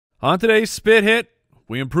On today's Spit Hit,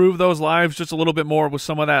 we improve those lives just a little bit more with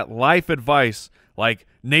some of that life advice, like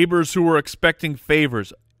neighbors who are expecting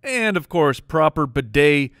favors, and, of course, proper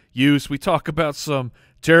bidet use. We talk about some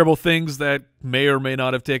terrible things that may or may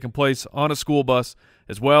not have taken place on a school bus,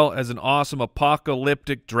 as well as an awesome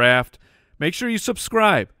apocalyptic draft. Make sure you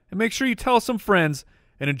subscribe, and make sure you tell some friends,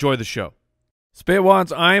 and enjoy the show.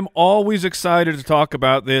 Spitwads, I'm always excited to talk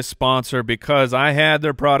about this sponsor because I had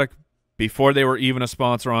their product before they were even a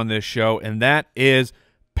sponsor on this show, and that is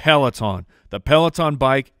Peloton. The Peloton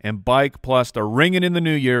Bike and Bike Plus are ringing in the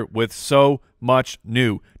new year with so much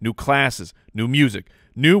new classes, new music,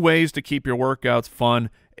 new ways to keep your workouts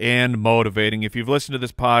fun and motivating. If you've listened to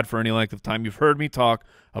this pod for any length of time, you've heard me talk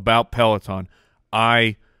about Peloton.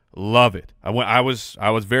 I love it. I was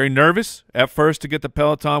very nervous at first to get the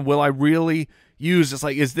Peloton. Will I really use this?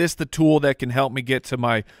 Like, is this the tool that can help me get to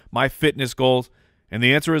my fitness goals? And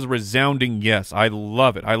the answer is a resounding yes. I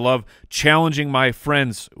love it. I love challenging my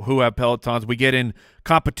friends who have Pelotons. We get in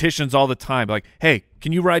competitions all the time. Like, hey,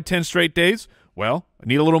 can you ride 10 straight days? Well, I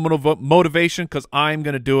need a little motivation because I'm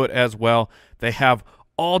going to do it as well. They have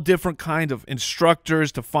all different kinds of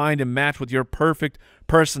instructors to find and match with your perfect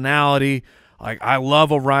personality. Like, I love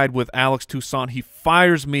a ride with Alex Toussaint. He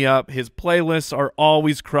fires me up. His playlists are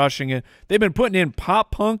always crushing it. They've been putting in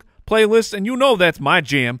pop punk playlists, and you know that's my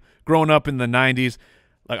jam. Growing up in the 90s,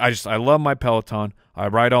 like I love my Peloton. I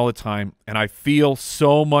ride all the time, and I feel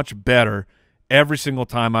so much better every single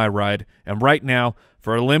time I ride. And right now,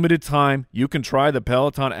 for a limited time, you can try the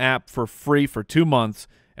Peloton app for free for 2 months,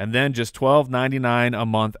 and then just $12.99 a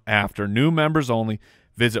month after. New members only.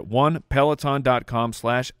 Visit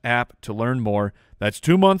onepeloton.com/app to learn more. That's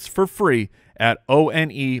 2 months for free at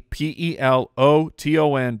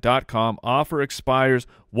onepeloton.com. Offer expires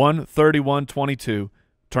 1/31/22.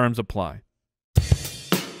 Terms apply.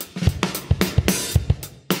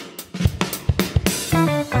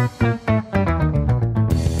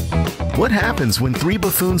 What happens when three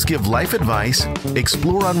buffoons give life advice,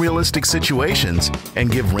 explore unrealistic situations, and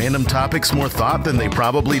give random topics more thought than they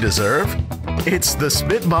probably deserve? It's the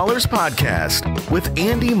Spitballers Podcast with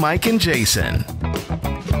Andy, Mike, and Jason.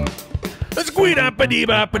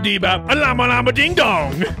 Ding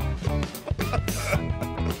dong.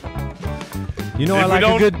 You know, I like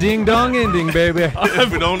a good ding-dong ending, baby.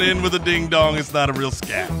 If we don't end with a ding-dong, it's not a real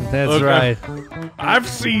scat. That's right. I've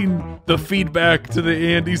seen the feedback to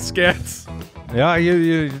the Andy scats. Yeah,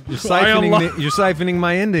 you're siphoning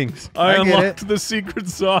my endings. I get unlocked it. the secret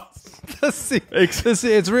sauce.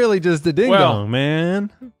 It's really just a ding-dong, man.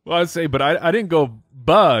 Well, I'd say, but I didn't go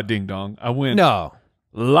ba ding-dong. I went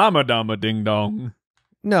llama dama ding-dong.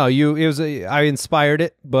 No, I inspired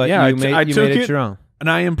it, but yeah, you made it your own. And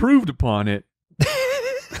I improved upon it.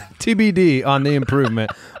 TBD on the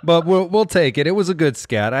improvement, but we'll take it. It was a good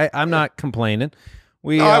scat. I'm not complaining.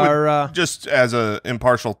 Just as a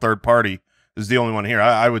impartial third party, is the only one here.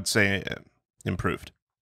 I would say improved.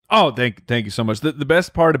 Oh, thank you so much. The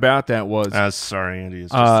best part about that was sorry, Andy,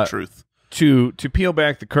 it's just the truth. To peel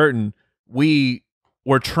back the curtain, we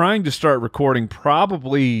were trying to start recording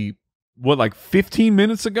probably like 15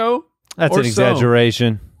 minutes ago. That's an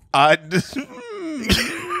exaggeration.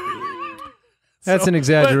 That's an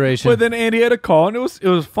exaggeration. But then Andy had a call, and it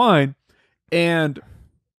was fine. And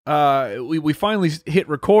we finally hit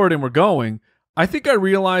record, and we're going. I think I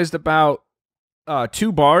realized about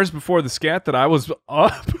 2 bars before the scat that I was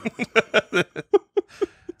up.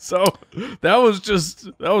 So that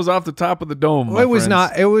was off the top of the dome. It was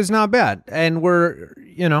not bad, and we're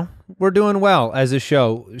doing well as a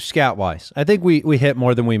show scat wise. I think we hit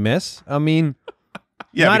more than we miss. I mean.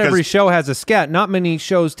 Yeah, not every show has a scat. Not many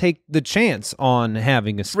shows take the chance on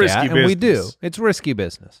having a scat, and we do. It's risky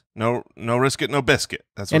business. No risk it, no biscuit.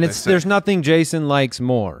 That's what they say. There's nothing Jason likes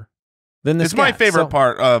more than the scat. It's my favorite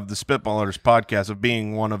part of the Spitballers podcast, of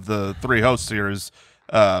being one of the 3 hosts here, is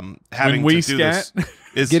having when we to do scat?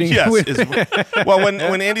 This. Well,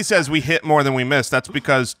 when Andy says we hit more than we miss, that's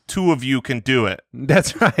because 2 of you can do it.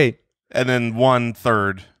 That's right. And then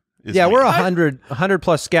 1/3. Yeah, we're 100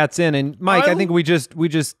 plus scats in, and Mike, I think we just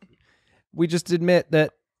admit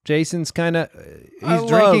that Jason's kind of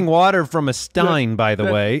drinking water from a stein. By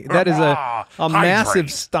the way, that is a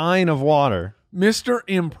massive stein of water, Mr.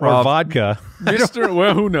 Improv or vodka.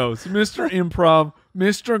 Well, who knows, Mr. Improv,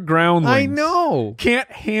 Mr. Groundlings. I know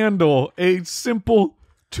can't handle a simple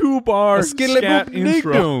 2-bar scat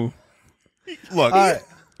intro. Look,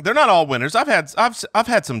 they're not all winners. I've had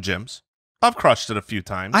some gems. I've crushed it a few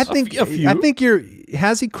times. I think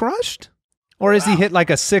has he crushed? Or has he hit like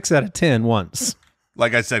a 6 out of 10 once?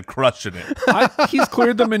 Like I said, crushing it. He's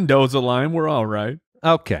cleared the Mendoza line. We're all right.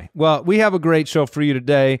 Okay. Well, we have a great show for you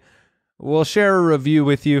today. We'll share a review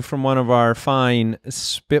with you from one of our fine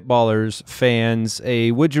Spitballers fans.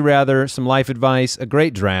 A would you rather, some life advice, a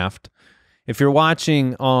great draft. If you're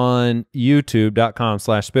watching on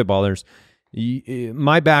youtube.com/spitballers,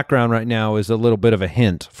 my background right now is a little bit of a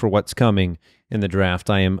hint for what's coming in the draft.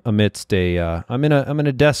 I am amidst I'm in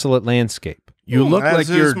a desolate landscape. You look like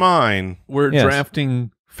you're mine. We're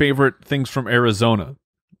drafting favorite things from Arizona,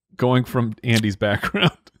 going from Andy's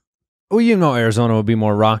background. Well, you know Arizona would be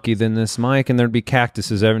more rocky than this, Mike, and there'd be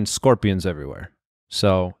cactuses and scorpions everywhere.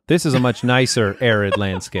 So this is a much nicer, arid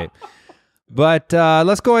landscape. But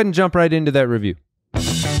let's go ahead and jump right into that review.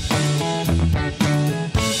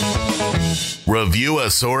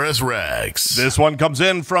 Reviewosaurus Rex. This one comes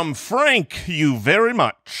in from Frank, you very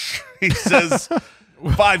much. He says,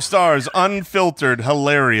 5 stars, unfiltered,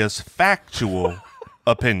 hilarious, factual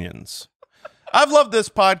opinions. I've loved this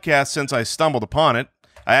podcast since I stumbled upon it.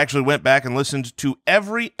 I actually went back and listened to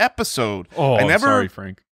every episode. Oh, I'm sorry,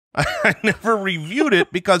 Frank. I never reviewed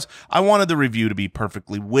it because I wanted the review to be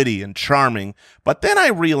perfectly witty and charming. But then I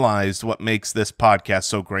realized what makes this podcast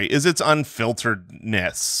so great is its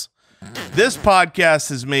unfilteredness. This podcast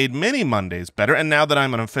has made many Mondays better, and now that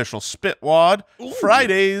I'm an official Spitwad,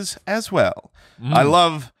 Fridays as well. I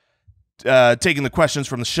love taking the questions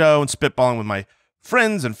from the show and spitballing with my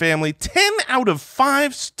friends and family. 10 out of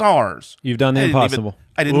 5 stars. You've done the impossible.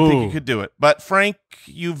 I didn't think you could do it. But Frank,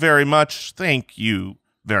 you very much. Thank you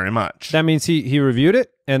very much. That means he reviewed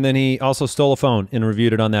it, and then he also stole a phone and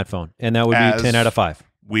reviewed it on that phone. And that would be 10 out of 5.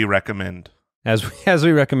 We recommend. As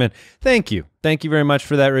we recommend. Thank you. Thank you very much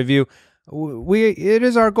for that review. It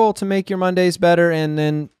is our goal to make your Mondays better, and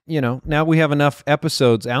then, now we have enough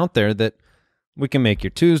episodes out there that we can make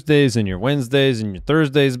your Tuesdays and your Wednesdays and your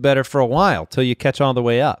Thursdays better for a while till you catch all the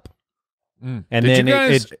way up. And then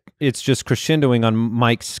it's just crescendoing on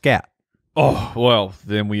Mike's scat. Oh, well,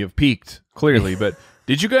 then we have peaked, clearly. But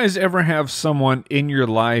did you guys ever have someone in your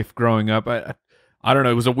life growing up? I don't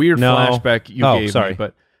know. It was a weird flashback you gave me.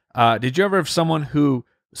 But did you ever have someone who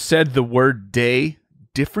said the word day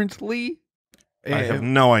differently? I have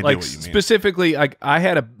no idea what you mean. Specifically, I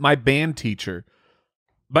had my band teacher,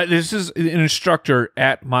 but this is an instructor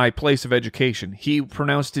at my place of education. He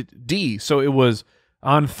pronounced it D, so it was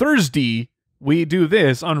on Thursday we do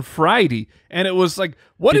this, on Friday, and it was like,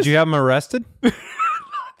 what did you have him arrested?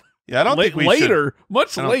 Yeah, I don't think we later,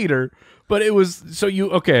 much later. But it was so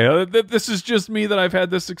this is just me that I've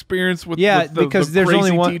had this experience with. Yeah, because there's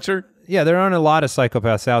only one teacher. Yeah, there aren't a lot of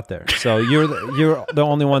psychopaths out there, so you're the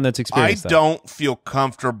only one that's experienced. I don't feel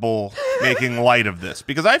comfortable making light of this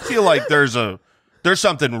because I feel like there's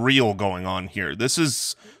something real going on here. This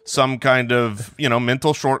is some kind of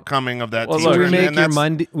mental shortcoming of that teacher.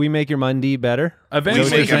 We make your Monday better.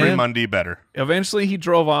 Eventually, we make every Monday better. Eventually, he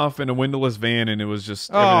drove off in a windowless van, and it was just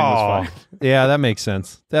everything was fine. Yeah, that makes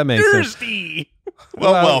sense. That makes Thursday. sense.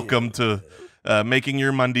 Well, welcome to making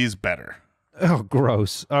your Mondays better. Oh,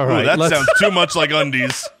 gross! All right, that sounds too much like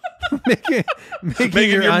undies.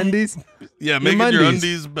 making your undies. Yeah, making your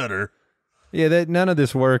undies better. Yeah, none of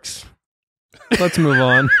this works. Let's move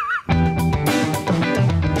on.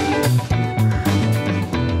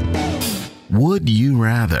 Would you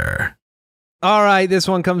rather? All right, this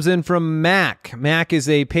one comes in from Mac. Mac is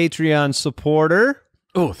a Patreon supporter.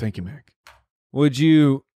 Oh, thank you, Mac. Would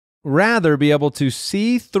you rather be able to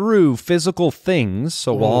see through physical things,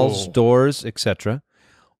 so walls, doors, etc.,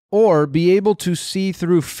 or be able to see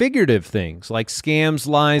through figurative things like scams,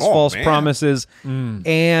 lies, false promises,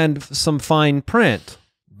 and some fine print?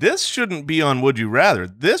 This shouldn't be on Would You Rather.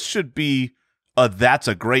 This should be that's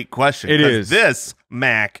a great question. It is. This,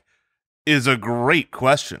 Mac, is a great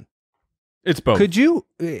question. It's both. Could you,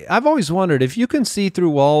 I've always wondered, if you can see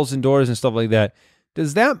through walls and doors and stuff like that,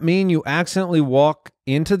 does that mean you accidentally walk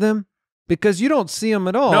into them? Because you don't see them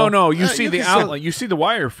at all. No, you see the outline. You see the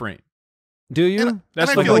wireframe. Do you?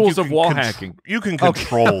 That's the rules of wall hacking. You can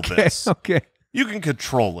control this. Okay. You can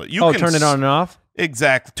control it. You can turn it on and off?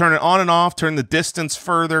 Exactly. Turn it on and off, turn the distance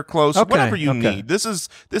further, close, whatever you need. This is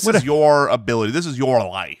your ability. This is your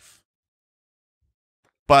life.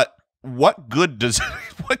 But what good does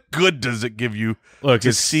it give you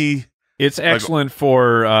to see? It's excellent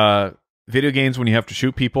for video games when you have to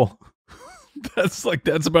shoot people. That's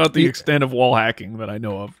about the extent of wall hacking that I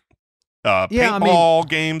know of. Paintball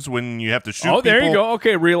games when you have to shoot people. Oh, there you go.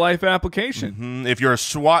 Okay, real life application. If you're a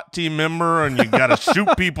SWAT team member and you got to shoot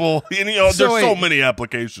people, there's so many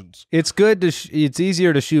applications. It's good it's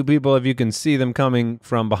easier to shoot people if you can see them coming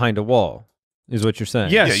from behind a wall, is what you're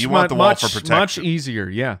saying. Yes, yeah, you want the wall for protection. Much easier,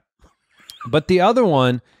 yeah. But the other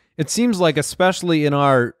one, it seems like, especially in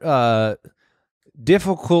our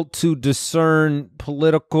difficult to discern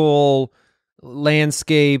political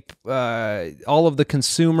landscape, all of the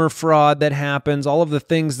consumer fraud that happens, all of the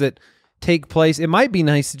things that take place. It might be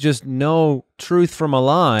nice to just know truth from a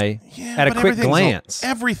lie at a quick glance.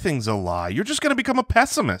 Everything's a lie. You're just going to become a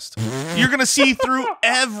pessimist. You're going to see through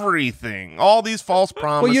everything. All these false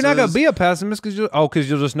promises. Well, you're not going to be a pessimist because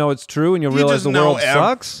you'll just know it's true and you'll realize the world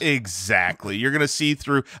sucks. Exactly. You're going to see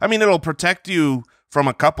through. I mean, it'll protect you from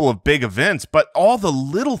a couple of big events, but all the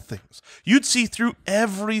little things, you'd see through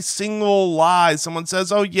every single lie. Someone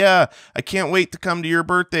says, "Oh yeah, I can't wait to come to your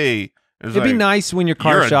birthday." It'd be nice when you're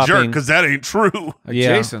car shopping. You're a jerk because that ain't true.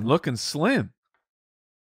 Yeah. Jason, looking slim.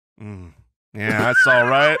 Yeah, that's all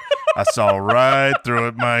right. I saw right through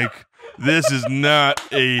it, Mike. This is not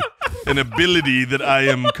an ability that I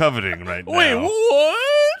am coveting right now. Wait,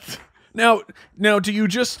 what? Now, do you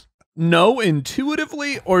just know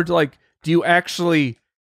intuitively, or do you actually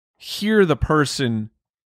hear the person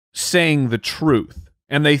saying the truth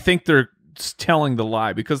and they think they're telling the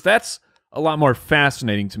lie? Because that's a lot more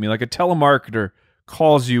fascinating to me. Like a telemarketer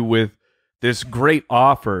calls you with this great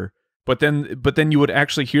offer, but then you would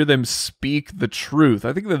actually hear them speak the truth.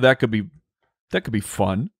 I think that could be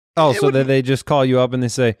fun. Oh, so that they just call you up and they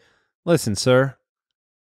say, "Listen, sir,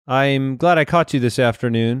 I'm glad I caught you this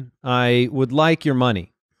afternoon. I would like your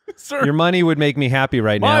money. Sir, your money would make me happy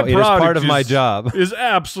right now. It is part of my job." Is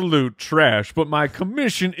absolute trash, but my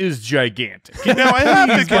commission is gigantic. Now, I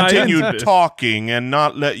have to continue talking and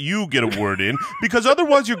not let you get a word in, because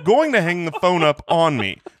otherwise you're going to hang the phone up on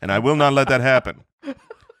me, and I will not let that happen.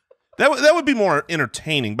 That would be more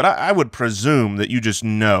entertaining, but I would presume that you just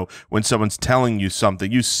know when someone's telling you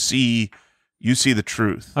something. You see the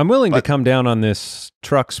truth. I'm willing to come down on this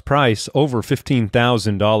truck's price over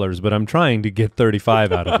 $15,000, but I'm trying to get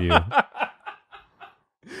 35 out of you.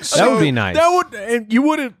 That would be nice. And you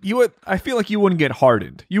would. I feel like you wouldn't get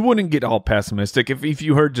hardened. You wouldn't get all pessimistic if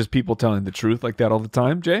you heard just people telling the truth like that all the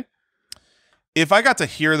time, Jay. If I got to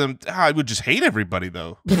hear them, I would just hate everybody,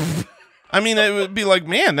 though. I mean, it would be like,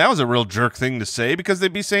 man, that was a real jerk thing to say, because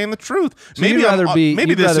they'd be saying the truth. So you'd rather be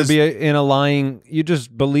in a lying. You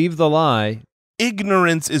just believe the lie.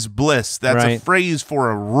 Ignorance is bliss. That's a phrase for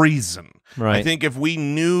a reason. Right. I think if we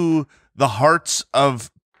knew the hearts of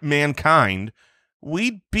mankind,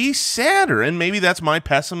 we'd be sadder. And maybe that's my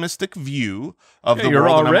pessimistic view of the world. You're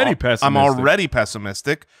already pessimistic. I'm already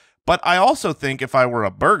pessimistic. But I also think if I were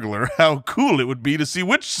a burglar, how cool it would be to see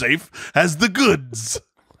which safe has the goods.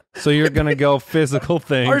 So you're gonna go physical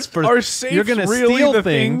things. Are safes you're gonna really steal the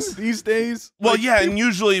things these days? Well, yeah, and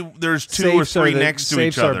usually there's two or three next to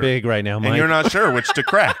each other. Safes are big right now, Mike. And you're not sure which to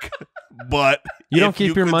crack. But you don't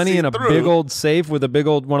keep your money in a big old safe with a big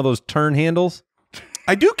old one of those turn handles?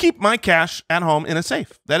 I do keep my cash at home in a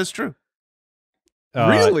safe. That is true.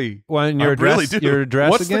 Really? Well, your address, really do. Your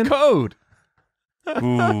address What's again? the code?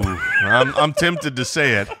 Ooh, I'm tempted to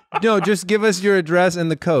say it. No, just give us your address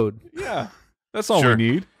and the code. Yeah, that's all Sure.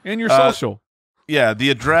 we need. And your social. Yeah, the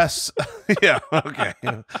address. Yeah, okay.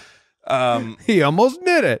 He almost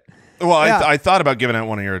did it. Well, Yeah. I thought about giving out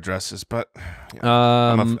one of your addresses, but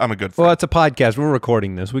I'm a good friend. Well, it's a podcast. We're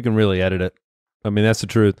recording this. We can really edit it. I mean, that's the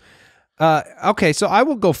truth. Okay, so I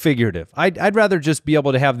will go figurative. I'd rather just be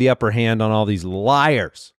able to have the upper hand on all these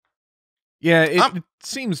liars. Yeah, it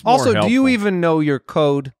seems more Also, helpful. do you even know your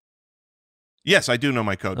code? Yes, I do know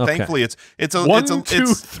my code. Okay. Thankfully, it's a 1, it's 2,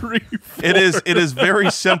 3, 4. it is very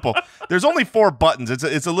simple. There's only 4 buttons.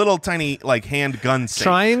 It's a little tiny like handgun safe.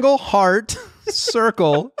 Triangle, heart,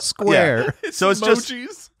 circle, square. Yeah. So it's emojis?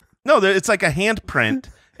 just it's like a handprint,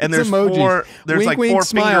 and It's there's emojis. 4 there's Wink, like wink, 4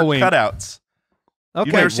 smile, finger wink. cutouts. Okay,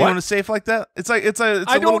 You've never seen what? one in a safe like that? It's a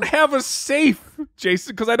I don't have a safe,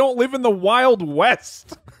 Jason, because I don't live in the Wild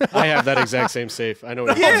West. I have that exact same safe. I know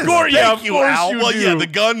what Yes, Of course, thank yeah, of you, course Al. you Well, do. yeah, the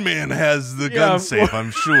gunman has the Yeah, gun of safe, course.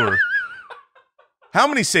 I'm sure. How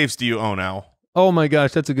many safes do you own, Al? Oh my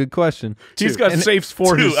gosh, that's a good question. He's got And- safes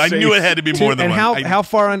for 2. his I knew safe. it had to be more than and one. how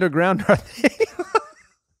far underground are they?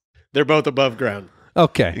 They're both above ground.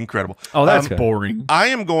 Okay. Incredible. Oh, that's Okay. boring. I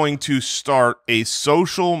am going to start a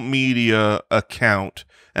social media account,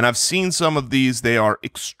 and I've seen some of these. They are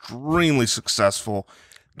extremely successul.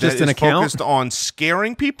 Just That an is account? focused on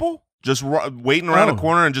scaring people, just waiting around a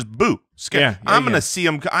corner and just boo. Scare. Yeah, I'm going yeah. to see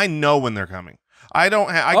them. I know when they're coming. I don't.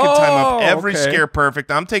 I can time up Oh, every okay. scare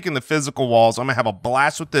perfect. I'm taking the physical walls. I'm gonna have a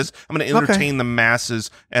blast with this. I'm gonna entertain the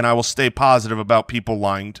masses, and I will stay positive about people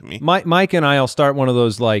lying to me. Mike and I will start one of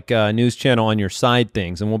those like news channel on your side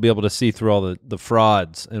things, and we'll be able to see through all the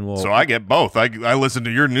frauds, and we'll. So I get both. I listen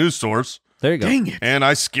to your news source. There you go. Dang it. And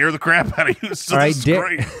I scare the crap out of you, so All right, this is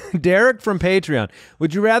great. Derek from Patreon.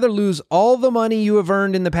 Would you rather lose all the money you have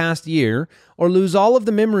earned in the past year or lose all of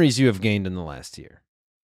the memories you have gained in the last year?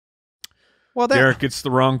 Well, Derek, it's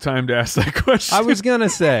the wrong time to ask that question. I was gonna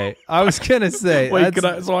say. Wait,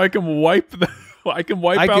 so I can wipe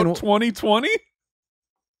out 2020?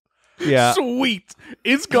 Yeah. Sweet.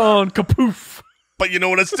 It's gone. Kapoof. But you know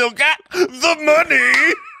what I still got? The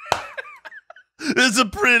money. It's a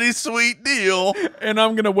pretty sweet deal. And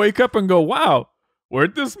I'm going to wake up and go, wow,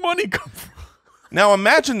 where'd this money come from? Now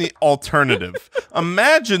imagine the alternative.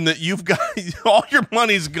 Imagine that you've got all your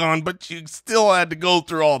money's gone, but you still had to go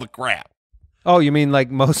through all the crap. Oh, you mean like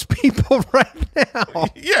most people right now?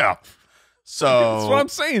 Yeah. So That's what I'm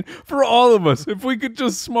saying. For all of us, if we could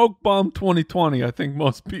just smoke bomb 2020, I think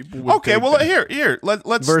most people would. Okay, take well, that. here.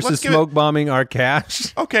 Let's Versus give smoke bombing our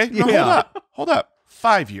cash. Okay, no, Yeah. hold up.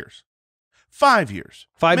 5 years. 5 years.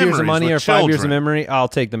 5 years of Memories money with or 5 years of children. memory? I'll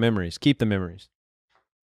take the memories. Keep the memories.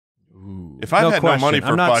 If I've No had question. no money for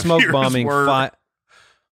I'm not 5 smoke years, bombing.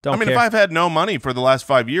 Don't I mean, care. if I've had no money for the last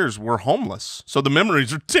 5 years, we're homeless. So the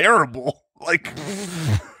memories are terrible. Like,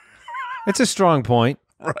 It's a strong point.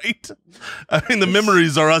 right? I mean, the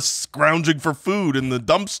memories are us scrounging for food in the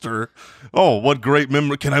dumpster. Oh, what great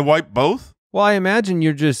memory. Can I wipe both? Well, I imagine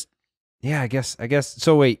you're just, I guess.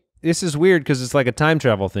 So wait, this is weird because it's like a time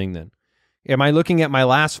travel thing then. Am I looking at my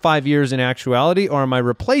last 5 years in actuality, or am I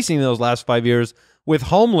replacing those last 5 years with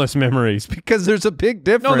homeless memories? Because there's a big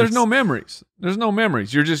difference. No, there's no memories. There's no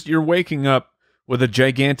memories. You're waking up with a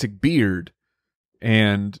gigantic beard,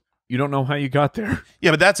 and you don't know how you got there.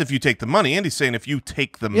 Yeah, but that's if you take the money. Andy's saying if you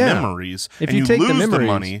take the memories If and you you take the lose the memories-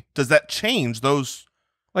 money, does that change those?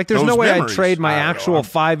 Like, there's those no way I'd memories. trade my I don't know. actual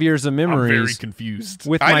 5 years of I'm very memories confused.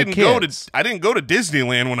 with I my didn't kids. I didn't go to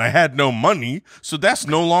Disneyland when I had no money, so that's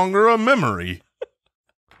no longer a memory.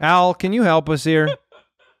 Al, can you help us here?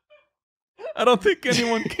 I don't think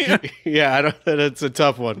anyone can. Yeah, I don't. It's a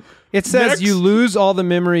tough one. It says Next. you lose all the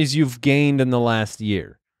memories you've gained in the last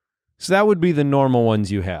year. So that would be the normal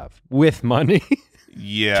ones you have with money.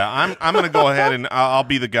 Yeah, I'm gonna go ahead and I'll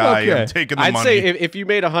be the guy. Okay. I'm taking the I'd money. say if you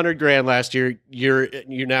made $100,000 last year,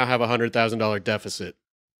 you now have $100,000 deficit.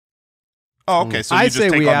 Oh, okay. So you I'd just say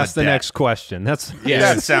take we on ask the debt. next question. That's Yeah.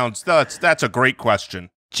 That sounds that's a great question.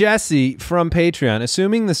 Jesse from Patreon.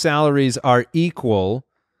 Assuming the salaries are equal,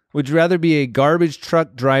 would you rather be a garbage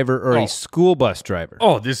truck driver or Oh. a school bus driver?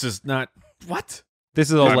 Oh, this is not what? This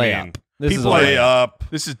is a I layup. mean, This is a People lay layup. up.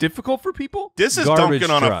 This is difficult for people? This is Garbage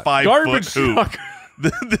dunking on a truck. 5 Garbage foot hoop. truck.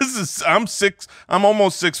 This is I'm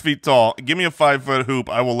almost 6 feet tall. Give me a 5 foot hoop.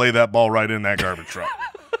 I will lay that ball right in that garbage truck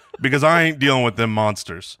because I ain't dealing with them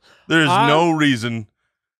monsters. There's no reason.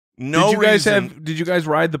 No did you guys reason. did you guys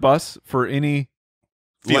ride the bus for any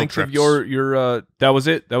Field length trips. of your that was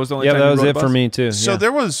it? That was the only Yeah, time that you was rode it a for bus? me too. So yeah.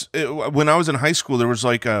 there was when I was in high school, there was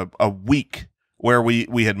like a week where we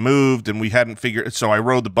had moved and we hadn't figured. So I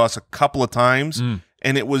rode the bus a couple of times,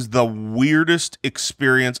 and it was the weirdest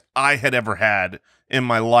experience I had ever had in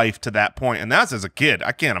my life to that point. And that's as a kid.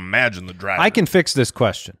 I can't imagine the drive. I can fix this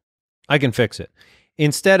question. I can fix it.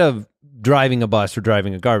 Instead of driving a bus or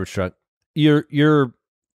driving a garbage truck, you're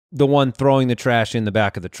the one throwing the trash in the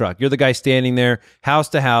back of the truck. You're the guy standing there, house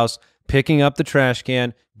to house, picking up the trash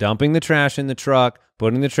can, dumping the trash in the truck,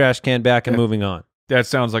 putting the trash can back, and moving on. That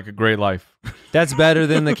sounds like a great life. That's better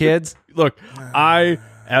than the kids. Look, I,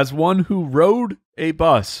 as one who rode a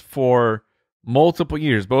bus for multiple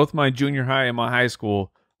years, both my junior high and my high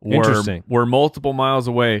school Interesting. were multiple miles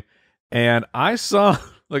away, and I saw,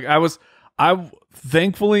 like,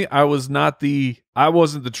 thankfully I wasn't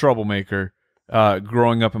the troublemaker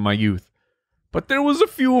growing up in my youth, but there was a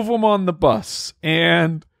few of them on the bus,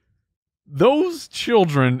 and those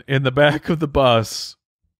children in the back of the bus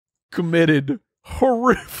committed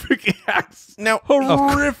horrific acts. Now,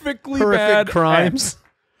 Horrifically Horrific bad crimes.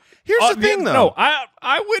 here's the thing, though. No,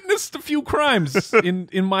 I witnessed a few crimes in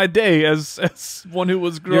my day as one who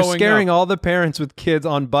was growing You're scaring up. all the parents with kids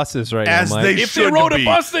on buses right As now, Mike. they If they should rode be. a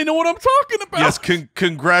bus, they know what I'm talking about. Yes,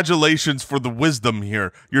 congratulations for the wisdom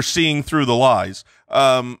here. You're seeing through the lies.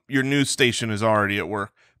 Your news station is already at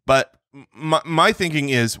work. But my thinking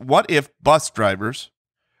is, what if bus drivers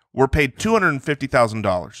were paid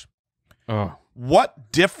 $250,000? Oh.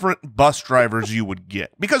 What different bus drivers you would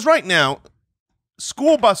get? Because right now,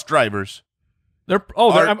 school bus drivers,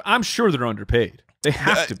 I'm sure they're underpaid. They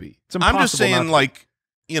have to be. It's impossible I'm just saying, not to. like,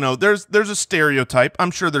 there's a stereotype.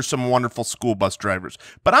 I'm sure there's some wonderful school bus drivers,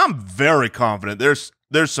 but I'm very confident there's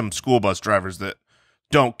some school bus drivers that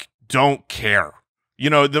don't care.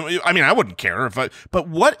 I mean, I wouldn't care but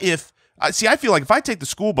what if? I feel like if I take the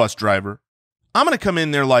school bus driver, I'm going to come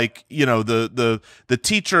in there like, you know, the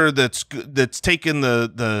teacher that's taking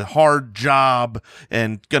the hard job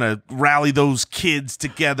and going to rally those kids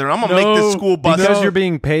together. I'm going to make this school bus. Because you're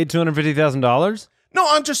being paid $250,000? No,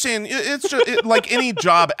 I'm just saying it's just like any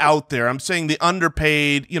job out there. I'm saying the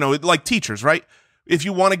underpaid, you know, like teachers, right? If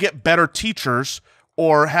you want to get better teachers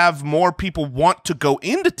or have more people want to go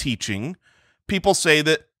into teaching, people say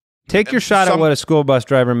that. Take your shot at what a school bus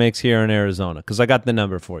driver makes here in Arizona, because I got the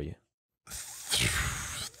number for you.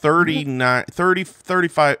 39, 30,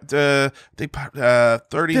 35,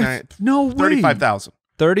 39, no way. 35,000.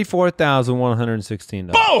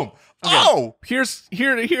 $34,116. Boom! Okay. Oh!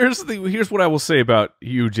 Here's what I will say about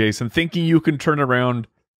you, Jason, thinking you can turn around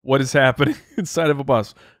what is happening inside of a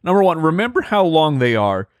bus. Number one, remember how long they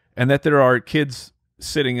are and that there are kids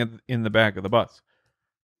sitting in the back of the bus.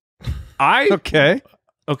 Okay.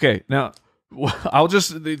 Okay, now I'll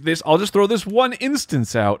just throw this one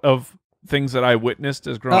instance out of things that I witnessed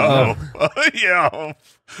as growing up. Yeah.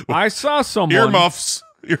 I saw someone Earmuffs,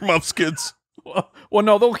 kids. Well,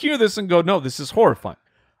 no, they'll hear this and go, "No, this is horrifying."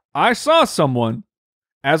 I saw someone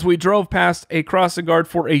as we drove past a crossing guard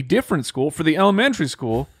for a different school, for the elementary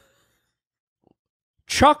school,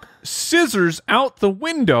 chuck scissors out the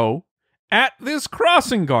window at this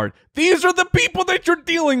crossing guard. These are the people that you're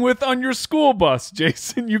dealing with on your school bus,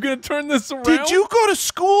 Jason. You gonna turn this around? Did you go to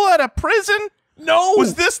school at a prison? No.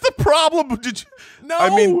 Was this the problem? Did you? No.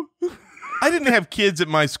 I mean, I didn't have kids at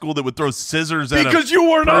my school that would throw scissors at because you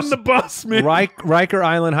weren't on the bus, man. Riker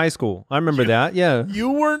Island High School. I remember that. Yeah.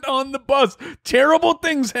 You weren't on the bus. Terrible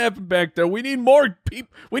things happen back there. We need more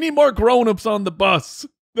people. We need more grown-ups on the bus.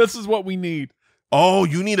 This is what we need. Oh,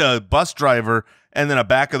 you need a bus driver and then a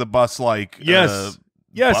back of the bus like yes.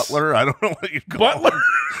 Butler. I don't know what you call Butler.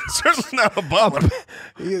 Certainly not a butler.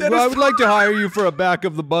 I would like to hire you for a back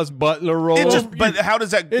of the bus butler role. But how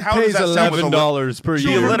does that? It how pays does that sound with $11 per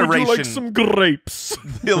year. Would you like some grapes?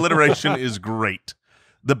 The alliteration is great.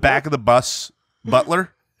 The back of the bus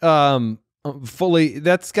butler. Fully.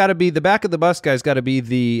 That's got to be the back of the bus guy's got to be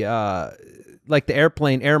the like the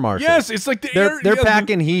airplane air marshal. Yes, it's like they're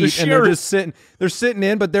packing heat and they're just sitting. They're sitting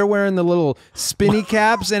in, but they're wearing the little spinny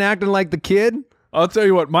caps and acting like the kid. I'll tell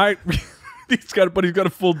you what, he's got a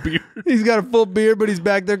full beard. He's got a full beard, but he's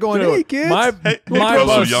back there going, "Hey kids, my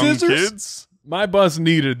bus, young kids." My bus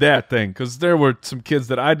needed that thing because there were some kids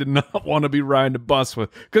that I did not want to be riding a bus with,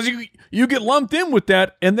 because you get lumped in with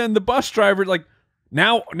that, and then the bus driver, like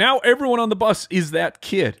now everyone on the bus is that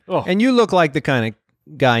kid. Oh. And you look like the kind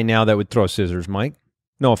of guy now that would throw scissors, Mike.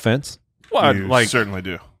 No offense. Well, You certainly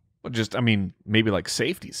do. Well, just, I mean, maybe like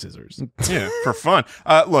safety scissors. Yeah, for fun.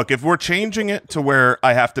 Look, if we're changing it to where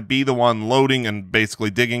I have to be the one loading and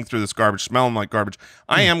basically digging through this garbage, smelling like garbage,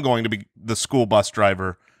 I am going to be the school bus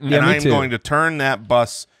driver, and I am going to turn that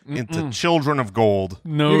bus into Children of Gold.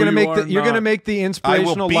 No, you're gonna make the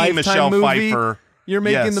inspirational I will be Lifetime Michelle movie. Pfeiffer. You're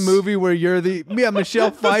making the movie where you're the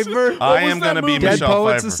Michelle Pfeiffer. I am going to be Dead Michelle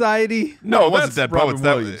Poet Pfeiffer. Society. No, it wasn't that's Dead Poets. Robin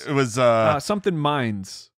Williams. It was something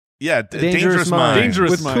Minds. yeah, Dangerous Minds. Minds.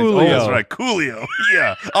 Dangerous with Minds. Coolio. Oh, That's right, Coolio.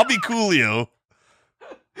 Yeah, I'll be Coolio.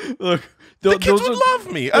 Look, The kids would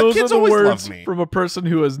love me. Those Kids are the always words love me. from a person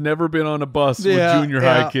who has never been on a bus with junior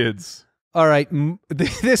high kids. All right,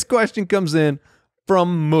 this question comes in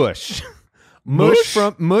from Mush. Mush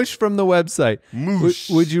from the website. Moosh.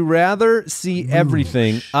 Would you rather see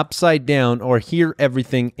everything upside down or hear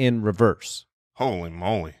everything in reverse? Holy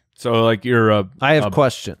moly! So, like, you're a I have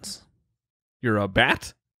questions. You're a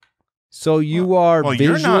bat. So you are well,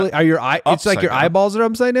 you're visually. not Are your eye? It's like upside your down. eyeballs are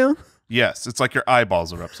upside down. Yes, it's like your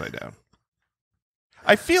eyeballs are upside down.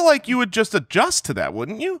 I feel like you would just adjust to that,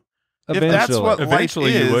 wouldn't you? Eventually, If that's what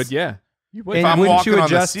Eventually, life is, you would. Yeah, you would. And I'm wouldn't walking you on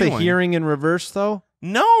the adjust to ceiling. hearing in reverse though?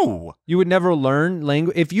 No. You would never learn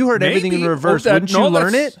language if you heard everything in Maybe. reverse. Oh, Wouldn't you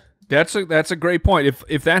learn it? That's a great point.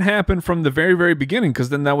 If that happened from the very, very beginning, because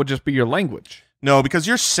then that would just be your language. No, because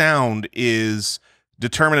your sound is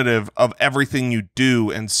determinative of everything you do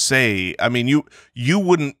and say. I mean, you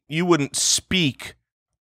wouldn't speak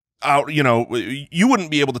out, you wouldn't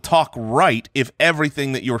be able to talk right if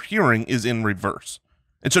everything that you're hearing is in reverse.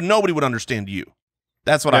 And so nobody would understand you.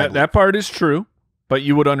 That's what I believe. That part is true, but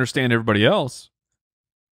you would understand everybody else.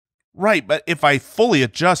 Right, but if I fully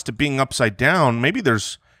adjust to being upside down, maybe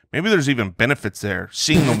there's even benefits there,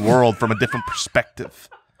 seeing the world from a different perspective.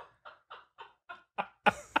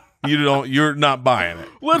 You're not buying it.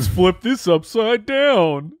 Let's flip this upside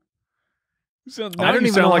down. Now I don't you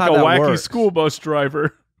even sound know like how a that wacky works. school bus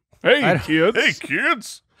driver. Hey, kids. Hey,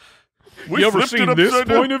 kids. You ever flipped it seen this upside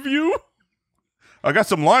down. point of view? I got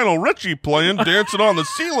some Lionel Richie playing, dancing on the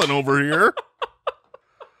ceiling over here.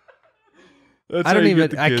 I don't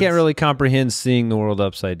even. I can't really comprehend seeing the world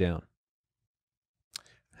upside down.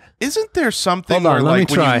 Isn't there something where, like,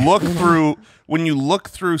 when you look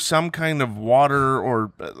through some kind of water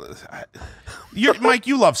or Mike,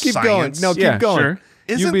 you love keep science. Going. No, keep going. Sure.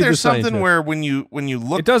 Isn't there something where when you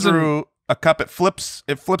look through a cup, it flips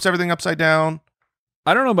everything upside down?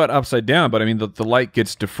 I don't know about upside down, but I mean the light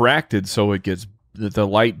gets diffracted, so the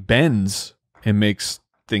light bends and makes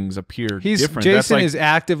things appear different. Jason is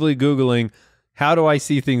actively Googling, how do I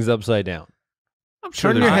see things upside down? I'm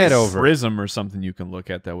sure Turn your head over. Prism or something you can look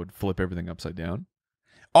at that would flip everything upside down.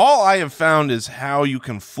 All I have found is how you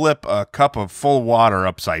can flip a cup of full water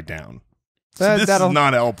upside down. So this is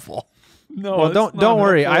not helpful. No, well, don't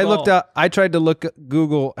worry. I tried to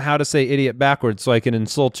Google how to say idiot backwards so I can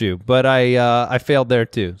insult you, but I failed there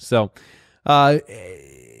too. So, any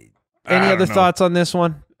other thoughts on this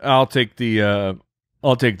one? I'll take the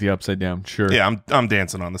upside down. Sure. Yeah, I'm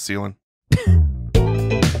dancing on the ceiling.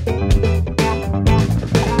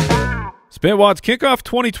 Spitwatts, kick off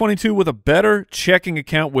 2022 with a better checking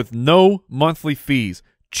account with no monthly fees.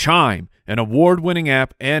 Chime, an award-winning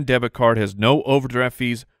app and debit card, has no overdraft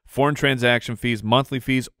fees, foreign transaction fees, monthly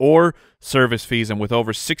fees, or service fees, and with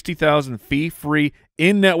over 60,000 fee-free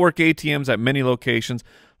in-network ATMs at many locations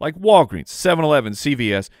like Walgreens, 7-Eleven,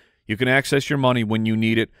 CVS, you can access your money when you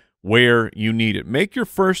need it, where you need it. Make your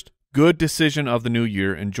first good decision of the new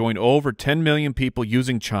year and join over 10 million people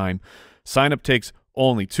using Chime. Sign-up takes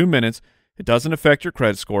only 2 minutes. It doesn't affect your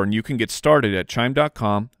credit score, and you can get started at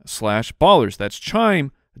chime.com/ballers. That's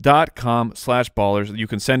chime.com/ballers. You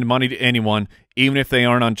can send money to anyone, even if they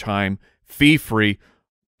aren't on Chime, fee-free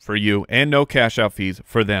for you, and no cash-out fees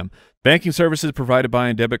for them. Banking services provided by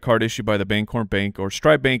and debit card issued by the Bancorp Bank or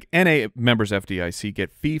Stripe Bank, NA members FDIC.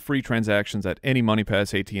 Get fee-free transactions at any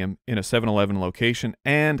MoneyPass ATM in a 7-Eleven location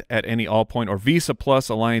and at any Allpoint or Visa Plus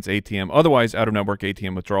Alliance ATM. Otherwise, out-of-network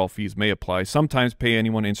ATM withdrawal fees may apply. Sometimes pay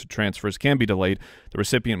anyone instant transfers can be delayed. The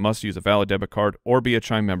recipient must use a valid debit card or be a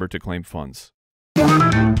Chime member to claim funds.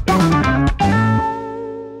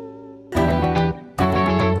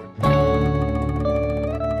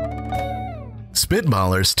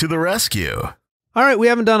 Spitballers to the rescue. All right, we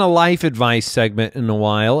haven't done a life advice segment in a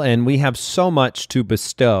while, and we have so much to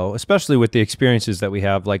bestow, especially with the experiences that we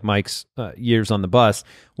have, like Mike's years on the bus.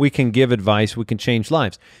 We can give advice. We can change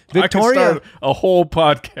lives. Victoria, I could start a whole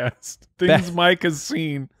podcast. Things Mike has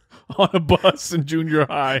seen on a bus in junior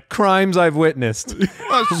high. Crimes I've witnessed.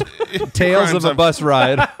 Tales of a bus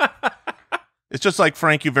ride. It's just like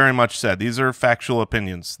Frank, you very much said. These are factual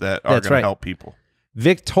opinions that are going to help people.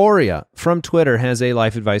 Victoria from Twitter has a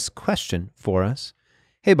life advice question for us.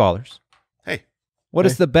 Hey, ballers. Hey. What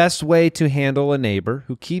is the best way to handle a neighbor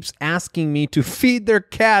who keeps asking me to feed their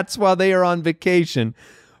cats while they are on vacation?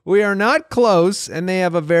 We are not close, and they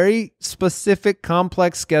have a very specific,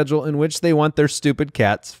 complex schedule in which they want their stupid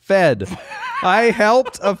cats fed. I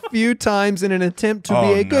helped a few times in an attempt to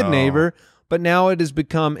be a good neighbor, but now it has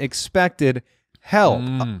become expected. Help.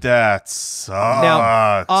 That sucks.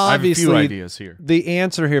 Now, obviously, I have a few ideas here. The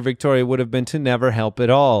answer here, Victoria, would have been to never help at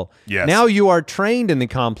all. Yes. Now you are trained in the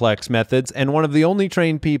complex methods and one of the only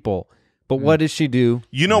trained people. But what does she do?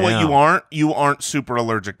 You know what you aren't? You aren't super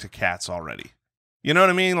allergic to cats already. You know what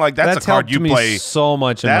I mean? Like that's a card you play so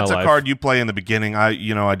much in my life. That's a card you play in the beginning.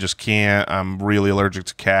 I just can't. I'm really allergic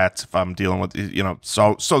to cats if I'm dealing with,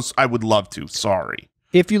 so I would love to. Sorry.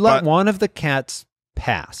 If you let one of the cats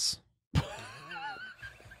pass,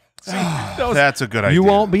 that's a good idea. You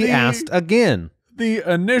won't be asked again. The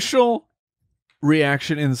initial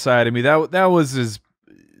reaction inside of me, that was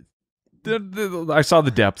I saw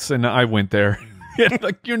the depths and I went there.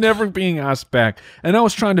 Like, you're never being asked back. And I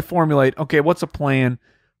was trying to formulate, okay, what's a plan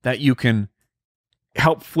that you can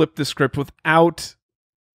help flip the script without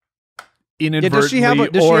inadvertently? Does she have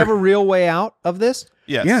a real way out of this?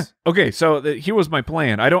 Yes. Yeah. Okay. So here was my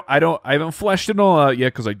plan. I haven't fleshed it all out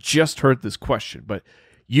yet because I just heard this question, but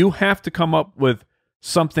you have to come up with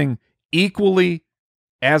something equally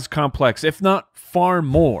as complex, if not far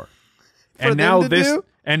more. And now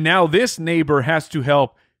this neighbor has to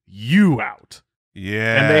help you out.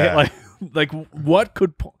 Yeah. And they like what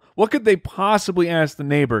could they possibly ask the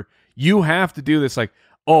neighbor? You have to do this. Like,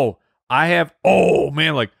 I have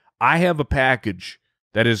a package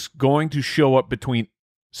that is going to show up between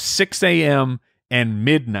 6 a.m. and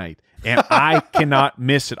midnight, and I cannot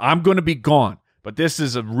miss it. I'm going to be gone. But this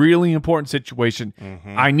is a really important situation.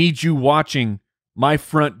 I need you watching my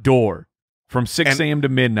front door from 6 a.m. to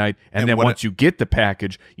midnight, and then once you get the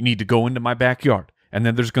package, you need to go into my backyard. And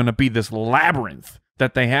then there's going to be this labyrinth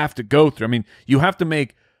that they have to go through. I mean, you have to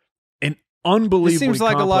make an unbelievably It seems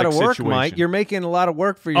like a lot of work, situation. Mike. You're making a lot of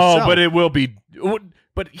work for yourself. Oh, but it will be.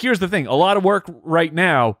 But here's the thing: a lot of work right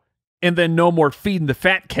now, and then no more feeding the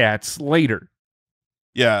fat cats later.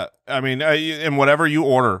 Yeah, I mean, and whatever you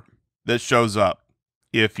order that shows up,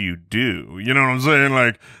 if you do, you know what I'm saying?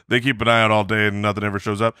 Like, they keep an eye out all day and nothing ever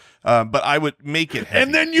shows up. But I would make it heavy.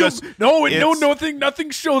 And then you nothing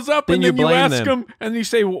shows up, Then and you then you blame ask them. them, and you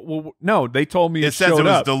say, well, no, they told me it says showed it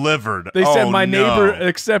was up. delivered. They said Oh, my neighbor no.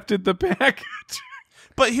 accepted the package.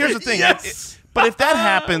 But here's the thing. Yes. But if that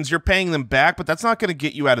happens, you're paying them back, but that's not going to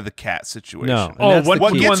get you out of the cat situation. No. And Oh, that's what- the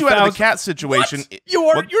What key. gets you out of 1,000 the cat situation?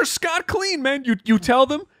 You're scot clean, man. You tell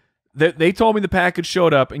them that they told me the package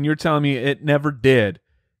showed up, and you're telling me it never did.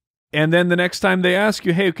 And then the next time they ask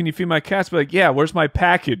you, hey, can you feed my cats? Be like, yeah, where's my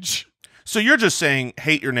package? So you're just saying,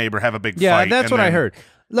 hate your neighbor, have a big Yeah, fight. that's and what I then- heard.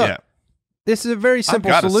 Look, Yeah. this is a very simple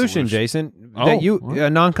got a solution, solution. Jason. Oh, That you what? a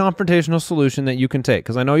non-confrontational solution that you can take,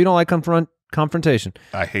 because I know you don't like confrontation.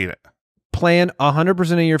 I hate it. Plan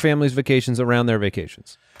 100% of your family's vacations around their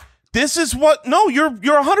vacations. This is what. No, you're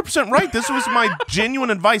 100% right. This was my genuine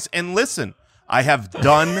advice. And listen, I have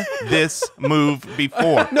done this move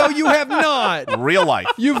before. No, you have not. Real life.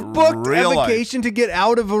 You've booked Real a life. vacation to get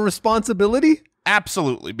out of a responsibility?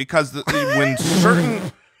 Absolutely, because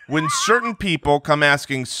when certain people come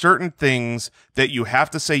asking certain things that you have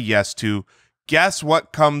to say yes to, guess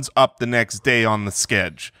what comes up the next day on the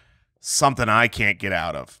sketch? Something I can't get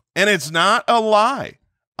out of, and it's not a lie.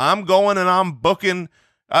 I'm going and I'm booking.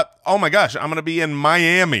 Oh my gosh, I'm going to be in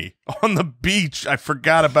Miami on the beach. I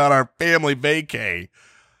forgot about our family vacay.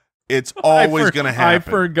 It's always going to happen. I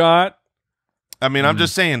forgot. I mean, I'm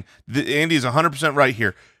just saying, Andy's 100% right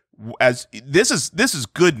here. As this is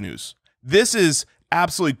good news. This is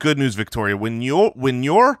absolutely good news, Victoria. When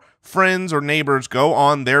your friends or neighbors go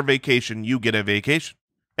on their vacation, you get a vacation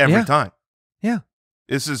every time. Yeah.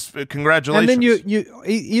 This is congratulations. And then you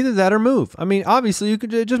either that or move. I mean, obviously you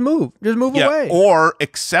could just move away. or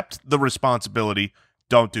accept the responsibility.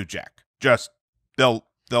 Don't do jack. Just they'll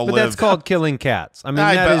but live. that's called killing cats. I mean,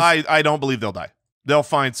 I don't believe they'll die. They'll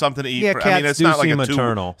find something to eat. Yeah, I mean, cats it's do not like seem a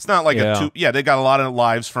eternal. It's not like Yeah. a two. Yeah, they got a lot of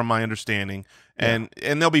lives from my understanding, and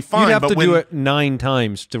they'll be fine. you'd have but to when, do it 9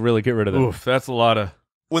 times to really get rid of them. Oof, that's a lot of.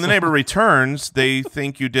 when the neighbor returns, they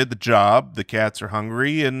think you did the job. The cats are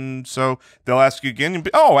hungry, and so they'll ask you again. You'll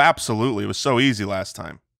be, oh, absolutely, it was so easy last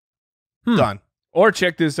time. Done. Or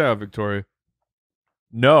check this out, Victoria.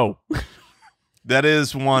 No. That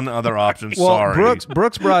is one other option. Well, Sorry,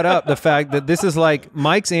 Brooks brought up the fact that this is like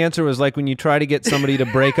Mike's answer was like when you try to get somebody to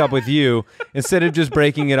break up with you instead of just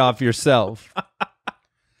breaking it off yourself.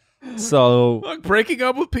 So Look, breaking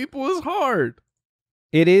up with people is hard.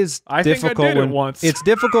 it is I think I difficult did it when once. it's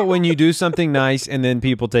difficult when you do something nice and then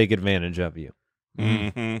people take advantage of you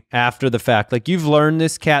after the fact. Like you've learned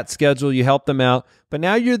this cat schedule, you help them out, but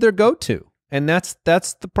now you're their go-to, and that's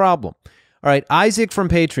the problem. All right, Isaac from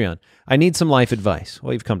Patreon. I need some life advice.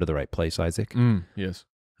 Well, you've come to the right place, Isaac. Yes.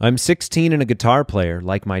 I'm 16 and a guitar player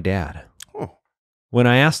like my dad. Oh. When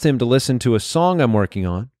I asked him to listen to a song I'm working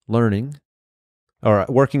on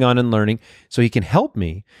and learning so he can help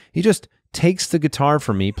me, he just takes the guitar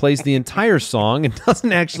from me, plays the entire song, and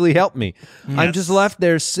doesn't actually help me. I'm just left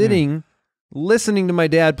there sitting, listening to my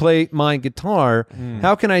dad play my guitar.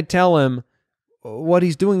 How can I tell him what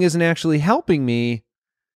he's doing isn't actually helping me?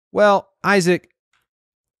 Well, Isaac,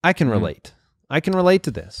 I can relate. I can relate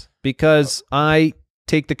to this because I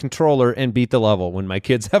take the controller and beat the level when my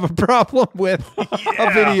kids have a problem with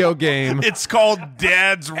a video game. It's called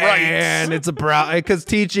Dad's Rights. And it's a because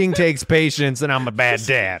teaching takes patience, and I'm a bad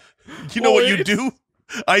dad. You know what you do,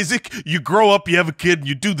 Isaac? You grow up, you have a kid, and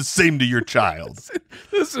you do the same to your child.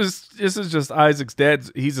 This is just Isaac's dad.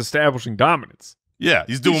 He's establishing dominance. Yeah,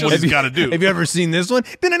 he's doing what he's got to do. Have you ever seen this one?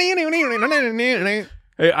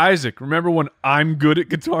 Hey, Isaac, remember when I'm good at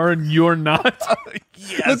guitar and you're not?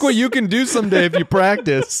 Yes. Look what you can do someday if you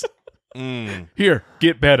practice. Here,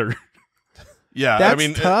 get better. Yeah, That's I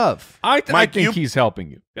mean, tough. I Mike, think he's helping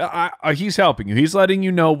you. He's helping you. He's letting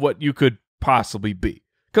you know what you could possibly be.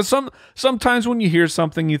 Because sometimes when you hear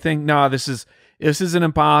something, you think, "Nah, this is an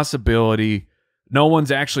impossibility. No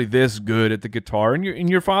one's actually this good at the guitar." And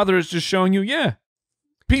your father is just showing you, yeah,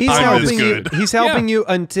 He's I'm helping you. good. He's helping you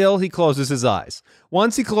until he closes his eyes.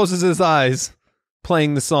 Once he closes his eyes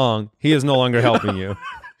playing the song, he is no longer helping you.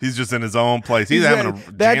 he's just in his own place. He's having a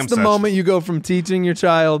jam That's the session. moment you go from teaching your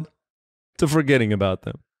child to forgetting about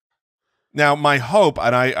them. Now, my hope,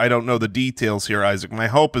 and I don't know the details here, Isaac, my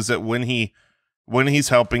hope is that when he when he's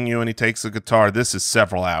helping you and he takes the guitar, this is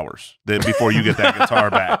several hours before you get that guitar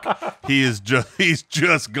back. He's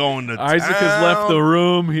just going to Isaac town. has left the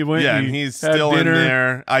room. He went. Yeah, and and he's had still dinner. in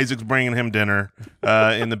there. Isaac's bringing him dinner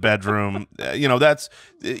in the bedroom. That's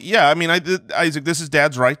I mean, Isaac, this is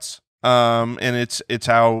Dad's rights, and it's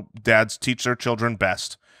how dads teach their children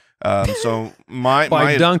best. So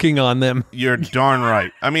by dunking on them. You're darn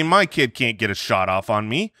right. I mean, my kid can't get a shot off on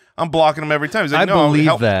me. I'm blocking him every time. He's like, I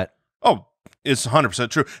believe that. Oh, it's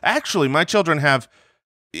 100% true. Actually, my children have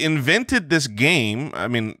invented this game. I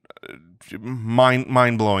mean,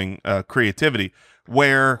 mind-blowing creativity,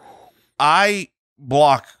 where I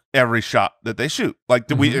block every shot that they shoot. Like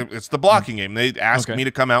it's the blocking game. They ask me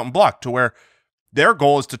to come out and block, to where their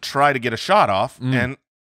goal is to try to get a shot off. And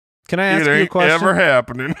can I ask it you a ain't question? ever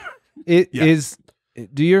happening.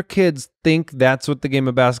 Do your kids think that's what the game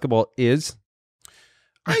of basketball is?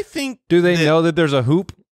 I think. Do they know that there's a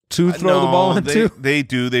hoop to throw the ball into? They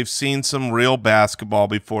do. They've seen some real basketball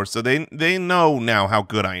before, so they know now how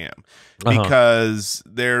good I am, because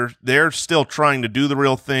they're still trying to do the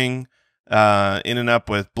real thing, in and up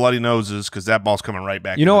with bloody noses, because that ball's coming right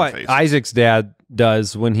back. You know in what face. Isaac's dad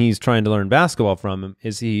does when he's trying to learn basketball from him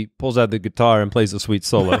is he pulls out the guitar and plays a sweet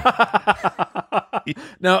solo.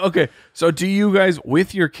 Now, okay, so do you guys,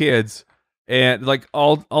 with your kids, and like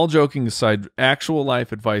all joking aside, actual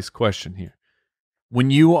life advice question here.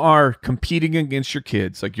 When you are competing against your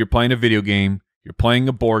kids, like you're playing a video game, you're playing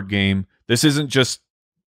a board game, this isn't just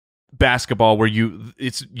basketball where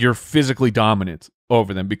you're physically dominant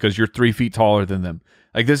over them because you're 3 feet taller than them.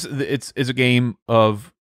 Like this, it's a game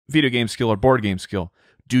of video game skill or board game skill.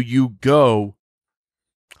 Do you go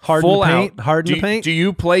hard full in the paint? out? Hard in the paint? Do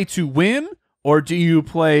you play to win, or do you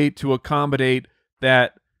play to accommodate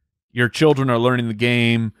that your children are learning the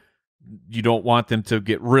game? You don't want them to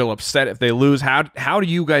get real upset if they lose. How do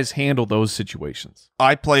you guys handle those situations?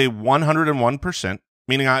 I play 101%,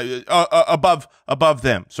 meaning I above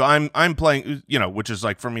them. So I'm playing, which is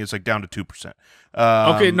like, for me, it's like down to 2%.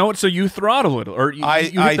 Okay, no, so you throttle it, or you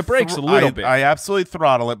hit the brakes a little bit. I absolutely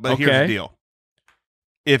throttle it, but here's the deal: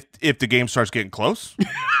 if the game starts getting close,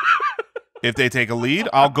 if they take a lead,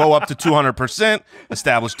 I'll go up to 200%,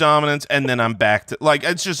 establish dominance, and then I'm back to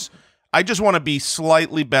I just want to be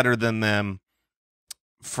slightly better than them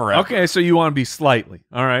forever. Okay, so you want to be slightly.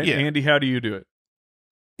 All right. Yeah. Andy, how do you do it?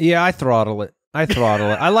 Yeah, I throttle it.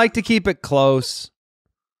 I like to keep it close.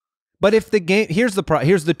 But if the game, here's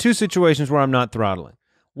the two situations where I'm not throttling.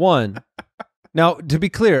 One, now to be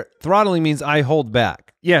clear, throttling means I hold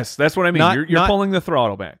back. Yes, that's what I mean. You're pulling the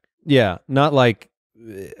throttle back. Yeah, not like,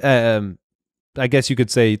 I guess you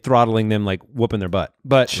could say throttling them like whooping their butt.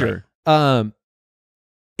 But sure.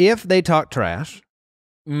 If they talk trash,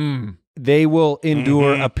 they will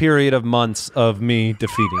endure a period of months of me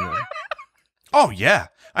defeating them. Oh yeah,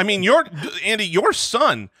 I mean, Andy, your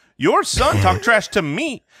son talked trash to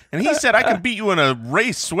me, and he said I could beat you in a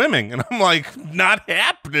race swimming, and I'm like, not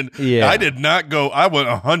happening. Yeah, I did not go. I went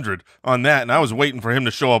 100 on that, and I was waiting for him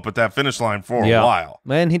to show up at that finish line for a while.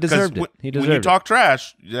 Man, he deserved it. When you talk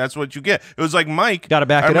trash, that's what you get. It was like Mike. Got to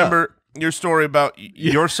back it up. I remember your story about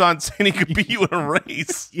your son saying he could beat you in a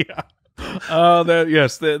race. Yeah.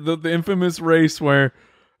 The infamous race where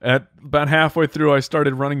at about halfway through I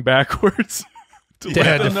started running backwards to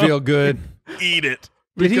feel good. Eat it.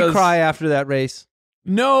 Did he cry after that race?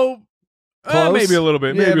 No. Maybe a little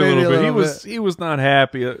bit. Maybe a little bit. He was not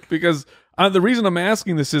happy because the reason I'm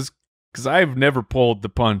asking this is because I've never pulled the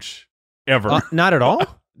punch ever. Not at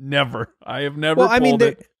all? Never. I have never pulled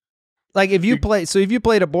it. Like if you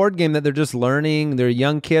played a board game that they're just learning, they're a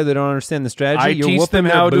young kid, they don't understand the strategy. I teach them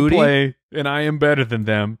how to play, and I am better than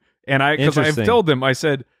them. And because I've told them, I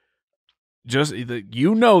said, just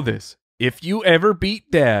you know this. If you ever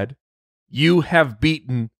beat Dad, you have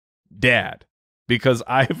beaten Dad, because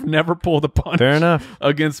I've never pulled a punch. Fair enough.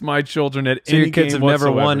 Against my children at so any your kids game have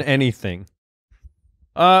whatsoever. never won anything.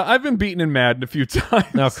 I've been beaten in Madden a few times.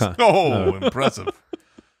 Okay. Oh, impressive.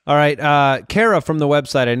 All right, Kara from the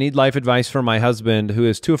website. I need life advice for my husband who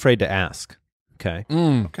is too afraid to ask. Okay.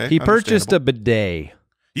 Okay. He purchased a bidet.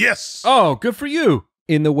 Yes. Oh, good for you.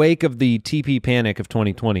 In the wake of the TP panic of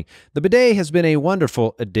 2020. The bidet has been a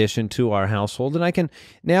wonderful addition to our household, and I can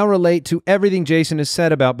now relate to everything Jason has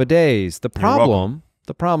said about bidets. The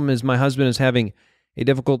problem is my husband is having a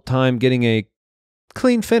difficult time getting a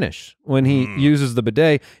clean finish when he uses the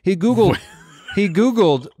bidet. He Googled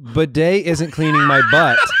bidet isn't cleaning my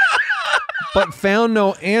butt, but found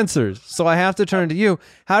no answers. So I have to turn to you.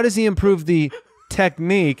 How does he improve the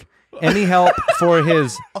technique? Any help for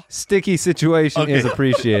his sticky situation is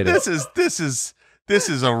appreciated. This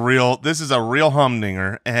is a real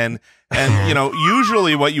humdinger, and And,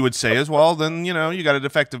 usually what you would say is, well, then, you got a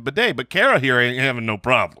defective bidet. But Kara here ain't having no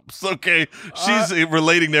problems, okay? She's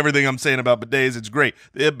relating to everything I'm saying about bidets. It's great.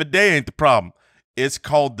 The bidet ain't the problem. It's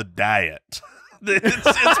called the diet.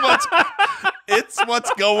 It's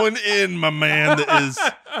what's going in, my man, that is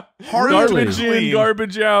hard garbage to clean. in,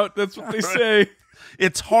 garbage out. That's what they say.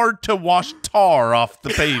 It's hard to wash tar off the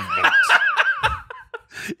pavement.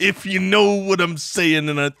 If you know what I'm saying,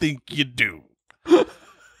 and I think you do.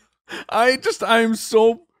 I'm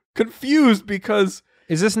so confused because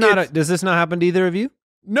does this not happen to either of you?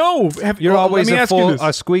 No, you're always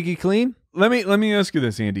a squeaky clean. Let me ask you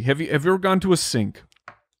this, Andy. Have you ever gone to a sink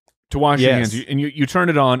to wash your hands, and you turn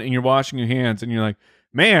it on and you're washing your hands and you're like,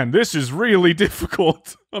 man, this is really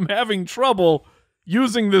difficult. I'm having trouble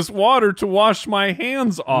using this water to wash my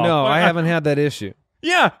hands off. No, I haven't had that issue.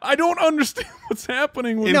 Yeah, I don't understand what's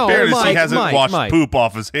happening with In fairness, he hasn't washed poop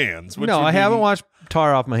off his hands. No, I haven't washed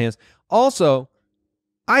tar off my hands. Also,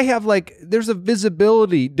 I have there's a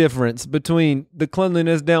visibility difference between the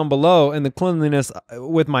cleanliness down below and the cleanliness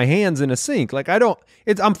with my hands in a sink.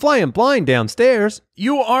 I'm flying blind downstairs.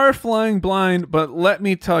 You are flying blind, but let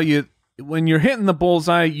me tell you, when you're hitting the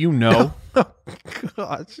bullseye, Oh,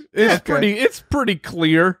 gosh. It's pretty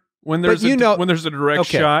clear when there's when there's a direct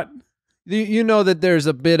shot. You know that there's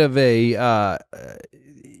a bit of a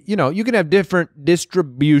you can have different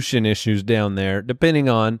distribution issues down there depending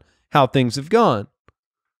on how things have gone.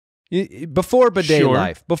 Before bidet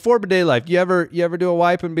life, you ever do a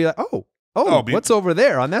wipe and be like, what's over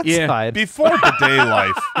there on that side? Before bidet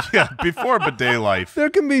life, before bidet life, there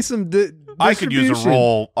can be some. I could use a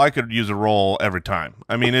roll. I could use a roll every time.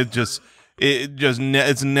 I mean, it's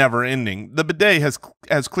never ending. The bidet has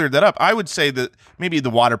cleared that up. I would say that maybe the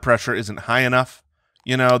water pressure isn't high enough.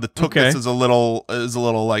 The tookness is a little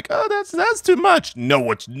like, oh, that's too much.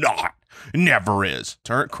 No, it's not. It never is.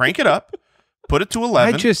 Crank it up. Put it to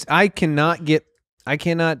 11. I cannot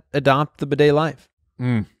adopt the bidet life.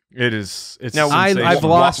 It's now I've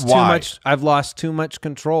lost too much. I've lost too much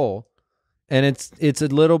control, and it's a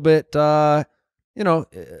little bit So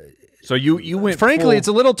you went. Frankly, it's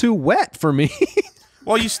a little too wet for me.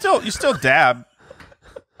 Well, you still dab.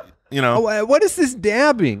 What is this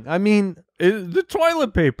dabbing? I mean, the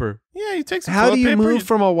toilet paper. Yeah, you take some. How toilet do you paper, move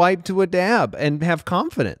from a wipe to a dab and have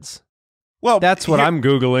confidence? Well, that's what I'm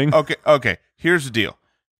Googling. Okay. Here's the deal.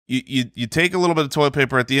 You take a little bit of toilet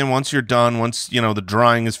paper at the end once you're done, once the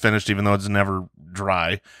drying is finished, even though it's never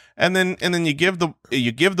dry, and then you give the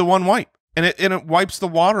one wipe, and it wipes the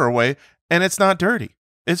water away, and it's not dirty.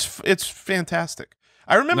 It's fantastic.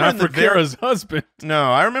 I remember not for Kara's husband.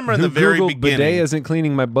 No, I remember in the very beginning. Bidet isn't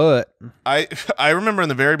cleaning my butt. I remember in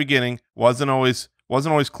the very beginning wasn't always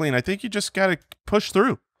clean. I think you just gotta push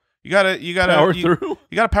through. You gotta power through.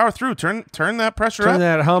 You gotta power through. Turn that pressure up. Turn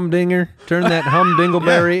that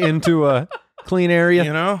humdingleberry into a clean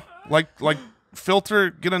area. Like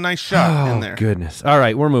filter, get a nice shot in there. Goodness. All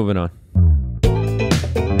right, we're moving on.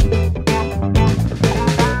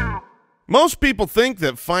 Most people think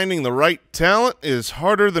that finding the right talent is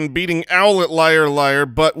harder than beating Owl at Liar Liar,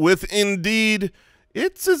 but with Indeed,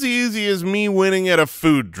 it's as easy as me winning at a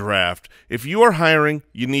food draft. If you are hiring,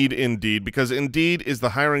 you need Indeed, because Indeed is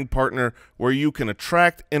the hiring partner where you can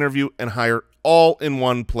attract, interview, and hire all in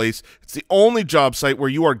one place. It's the only job site where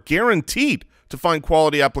you are guaranteed to find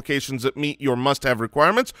quality applications that meet your must-have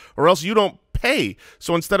requirements, or else you don't pay.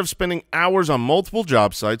 So instead of spending hours on multiple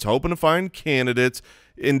job sites hoping to find candidates,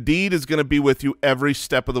 Indeed is going to be with you every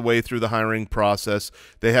step of the way through the hiring process.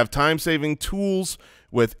 They have time-saving tools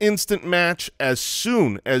with Instant Match. As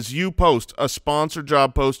soon as you post a sponsored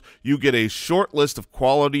job post, you get a short list of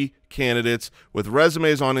quality candidates with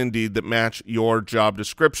resumes on Indeed that match your job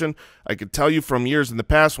description. I can tell you from years in the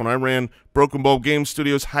past when I ran Broken Bowl Game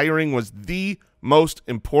Studios, hiring was the most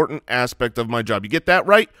important aspect of my job. You get that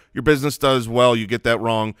right, your business does well. You get that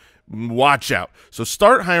wrong, watch out. So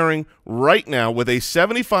start hiring right now with a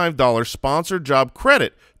 $75 sponsored job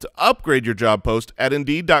credit to upgrade your job post at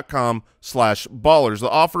Indeed.com/ballers. The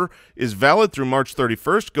offer is valid through March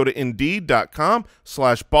 31st. Go to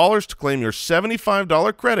Indeed.com/ballers to claim your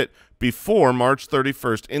 $75 credit before March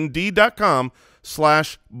 31st.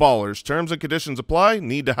 Indeed.com/ballers. Terms and conditions apply.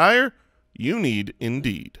 Need to hire? You need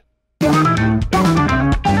Indeed.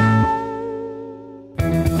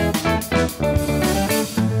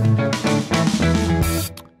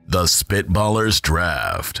 The Spitballers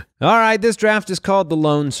Draft. All right, this draft is called the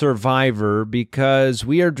Lone Survivor because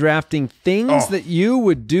we are drafting things that you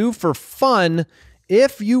would do for fun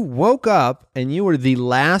if you woke up and you were the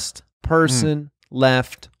last person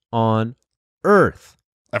left on Earth.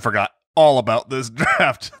 I forgot all about this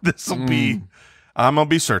draft. This will be, I'm going to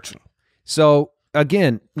be searching. So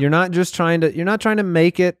again, you're not trying to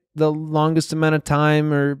make it the longest amount of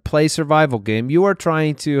time or play survival game. You are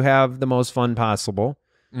trying to have the most fun possible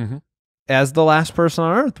as the last person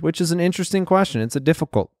on Earth, which is an interesting question. It's a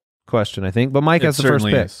difficult question, I think. But Mike has the first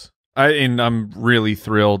pick. Is. And I'm really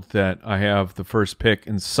thrilled that I have the first pick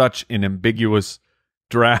in such an ambiguous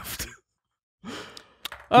draft.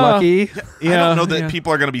 Lucky. Yeah, I don't know that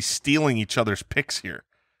people are going to be stealing each other's picks here.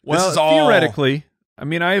 Well, this is all... theoretically, I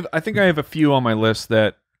mean, I think I have a few on my list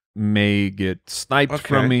that may get sniped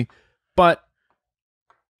from me. But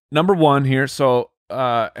number one here, so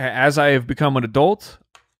as I have become an adult,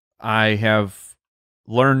 I have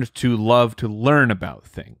learned to love to learn about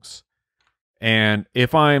things. And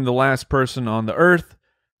if I am the last person on the earth,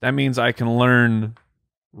 that means I can learn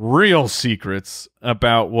real secrets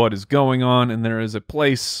about what is going on. And there is a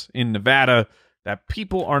place in Nevada that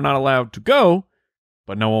people are not allowed to go,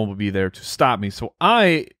 but no one will be there to stop me. So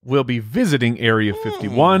I will be visiting Area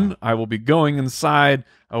 51. I will be going inside.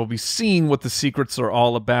 I will be seeing what the secrets are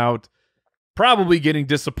all about. Probably getting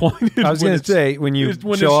disappointed. I was going to say, when you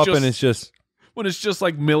show up and it's just... When it's just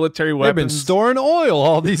like military weapons. They've been storing oil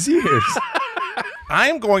all these years. I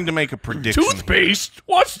am going to make a prediction. Toothpaste? Here.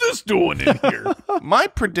 What's this doing in here? My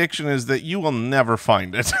prediction is that you will never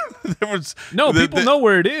find it. People know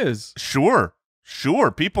where it is. Sure,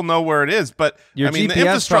 people know where it is, but your I mean, GPS the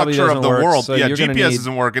infrastructure of the world, so GPS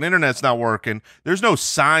isn't working, internet's not working. There's no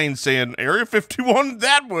sign saying Area 51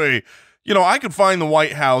 that way. You know, I could find the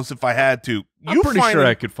White House if I had to. I'm pretty sure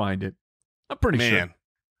I could find it. I'm pretty sure.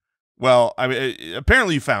 Well, I mean,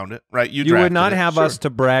 apparently you found it, right? You would not have us to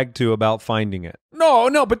brag to about finding it.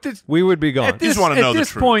 No, but we would be gone. At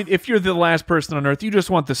this point, if you're the last person on Earth, you just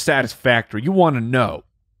want the satisfactory. You want to know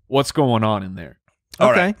what's going on in there.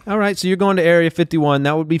 All right. So you're going to Area 51.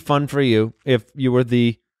 That would be fun for you if you were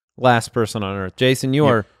the last person on Earth. Jason, you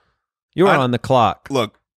are on the clock.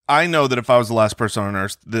 Look, I know that if I was the last person on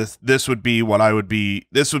Earth, this would be what I would be.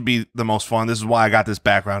 This would be the most fun. This is why I got this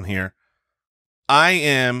background here. I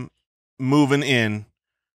am moving in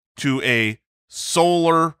to a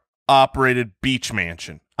solar operated beach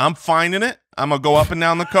mansion. I'm finding it. I'm gonna go up and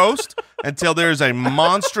down the coast until there's a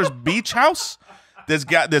monstrous beach house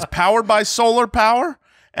that's powered by solar power,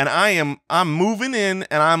 and I'm moving in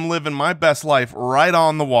and I'm living my best life right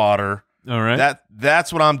on the water. All right.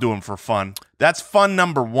 That's what I'm doing for fun. That's fun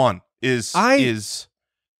number one. I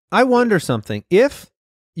wonder something. If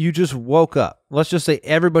you just woke up, let's just say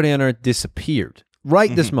everybody on Earth disappeared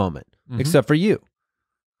right this moment. Except for you.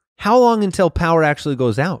 How long until power actually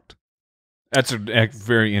goes out? That's a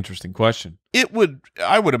very interesting question.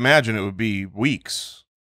 I would imagine it would be weeks,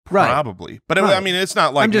 probably. Right. But I mean, it's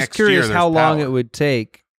not like I'm just next curious year how long it would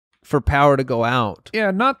take for power to go out.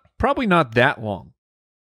 Yeah, probably not that long.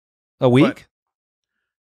 A week?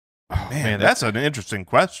 Man, that's an interesting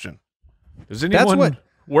question. Does anyone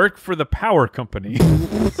work for the power company?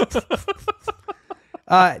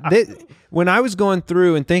 When I was going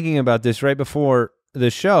through and thinking about this right before the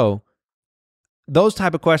show, those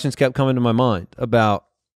type of questions kept coming to my mind about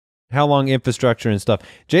how long infrastructure and stuff.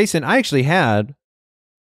 Jason, I actually had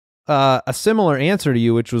a similar answer to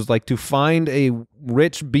you, which was like to find a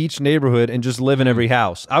rich beach neighborhood and just live in every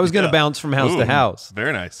house. I was going to bounce from house to house.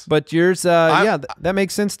 Very nice. But yours, that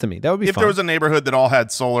makes sense to me. That would be fun. If there was a neighborhood that all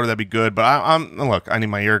had solar, that'd be good. But look, I need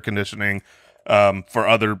my air conditioning. For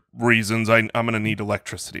other reasons, I'm going to need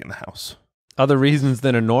electricity in the house. Other reasons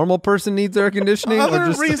than a normal person needs air conditioning?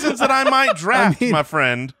 Other reasons that I might draft, my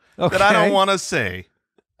friend, that I don't want to say.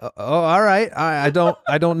 All right. I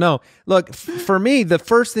don't know. Look, for me, the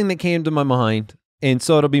first thing that came to my mind, and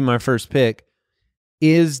so it'll be my first pick,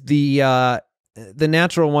 is the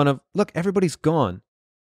natural one of, look, everybody's gone.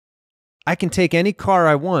 I can take any car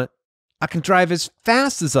I want. I can drive as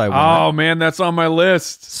fast as I want. Oh, man, that's on my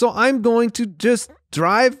list. So I'm going to just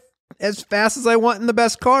drive as fast as I want in the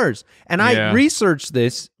best cars. And I researched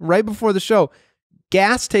this right before the show.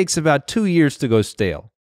 Gas takes about 2 years to go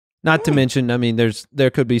stale. Not to mention, I mean, there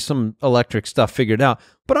could be some electric stuff figured out.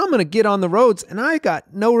 But I'm going to get on the roads, and I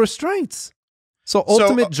got no restraints. So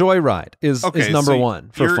ultimate joyride is number one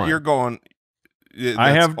for fun. You're going...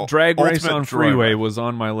 I have Drag Race on Freeway was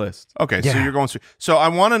on my list. Okay, so you're going through. So I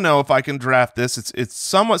want to know if I can draft this. It's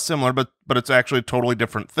somewhat similar, but it's actually a totally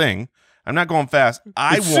different thing. I'm not going fast.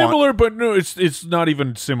 It's similar, but no, it's not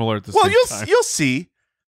even similar at the same time. Well, you'll see.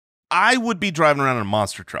 I would be driving around in a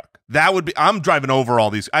monster truck. That would be. I'm driving over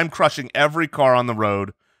all these. I'm crushing every car on the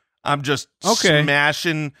road. I'm just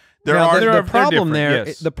smashing. The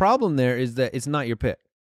problem there is that it's not your pick.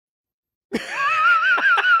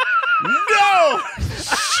 No!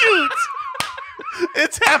 Shoot!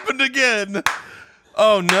 It's happened again.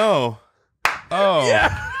 Oh no. Oh.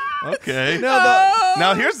 Yeah. Okay. No,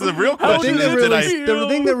 Now here's the real the question: the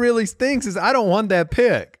thing that really stinks is I don't want that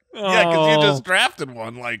pick. Yeah, because you just drafted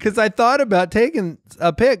one. Because I thought about taking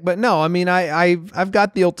a pick, but no, I mean, I've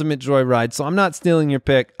got the ultimate joyride, so I'm not stealing your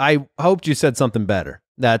pick. I hoped you said something better.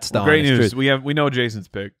 That's the great honest news. truth. We know Jason's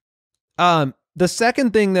pick. The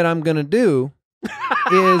second thing that I'm gonna do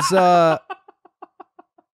is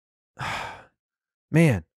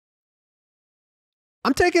man,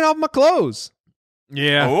 I'm taking off my clothes.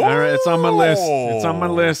 Yeah, all right, it's on my list. It's on my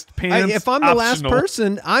list. Pants. If I'm the last optional.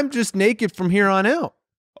 person, I'm just naked from here on out.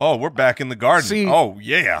 Oh, we're back in the garden. See- oh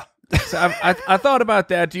yeah. So I thought about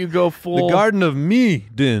that. Do you go full The Garden of Me,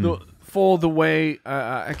 full the way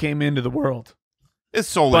I came into the world? It's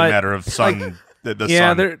solely But, a matter of sun. The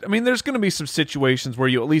Yeah, sun. I mean, there's going to be some situations where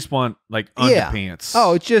you at least want like Yeah. underpants.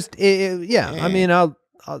 Oh, it's just yeah. I mean, I'll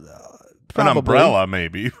An probably. umbrella,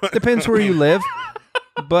 maybe. Depends where you live,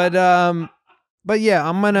 but yeah,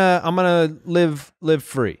 I'm gonna live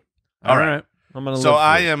free. all right. I'm gonna. So live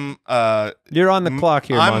I free. am. You're on the clock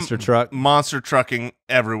here, I'm monster truck. Monster trucking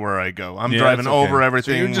everywhere I go. I'm Yeah, driving that's okay. over So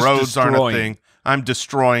everything. you're just Roads aren't a destroying. thing. I'm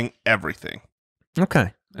destroying everything.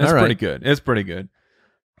 Okay, That's all right. pretty good. It's pretty good.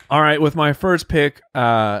 All right, with my first pick,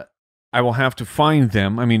 I will have to find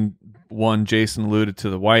them. I mean, one, Jason alluded to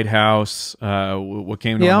the White House. What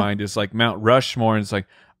came to Yeah. my mind is like Mount Rushmore. And it's like,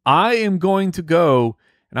 I am going to go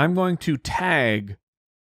and I'm going to tag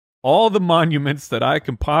all the monuments that I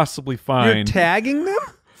can possibly You're find. tagging them.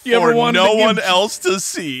 You ever For wanted no to give- one else to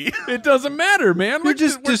see. It doesn't matter, man. You're Look,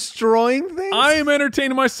 just destroying things. I am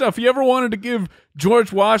entertaining myself. You ever wanted to give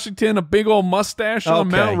George Washington a big old mustache on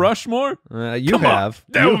Okay. Mount Rushmore? You Come on. have.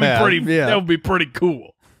 That You would be have. pretty. Yeah. That would be pretty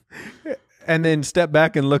cool. And then step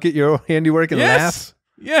back and look at your handiwork and laugh.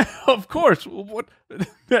 Yeah, of course. What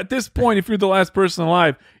at this point, if you're the last person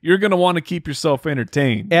alive, you're going to want to keep yourself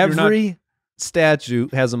entertained. You're not- Every statue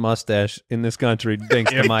has a mustache in this country,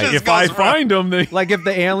 thanks to Mike. if I find them, they Like if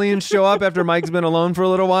the aliens show up after Mike's been alone for a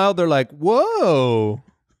little while, they're like, "Whoa!"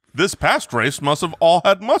 This past race must have all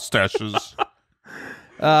had mustaches.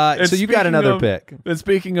 So you got speaking another of- pick. And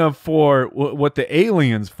speaking of for what the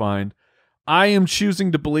aliens find, I am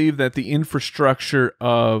choosing to believe that the infrastructure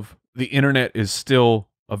of the internet is still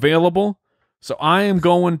available. So I am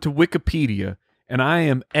going to Wikipedia and I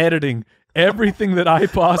am editing everything that I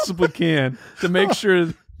possibly can to make sure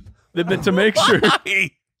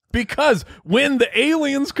because when the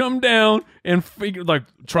aliens come down and figure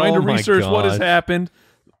trying to Oh my research what has gosh. happened,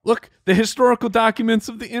 look, the historical documents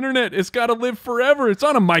of the internet, it's got to live forever. It's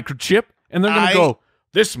on a microchip, and they're going to go,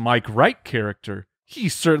 this Mike Wright character, he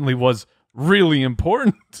certainly was really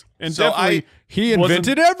important. And So definitely He wasn't-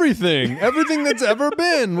 invented everything. Everything that's ever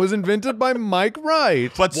been was invented by Mike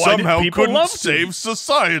Wright. But Why did somehow people couldn't love save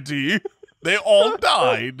society. They all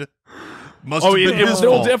died. Must Oh, have been his there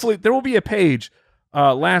will fault. definitely there will be a page.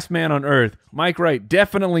 Last Man on Earth, Mike Wright,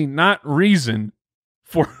 definitely not reason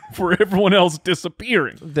for everyone else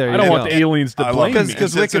disappearing. There I you don't go. want the aliens to I love blame it. me.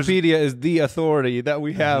 Because Since there's- Wikipedia is the authority that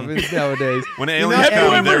we have nowadays. When You're aliens not Have you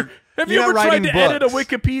come, editing- they're ever have you you're ever not tried to writing edit a books.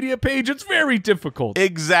 Wikipedia page? It's very difficult.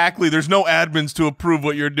 exactly. There's no admins to approve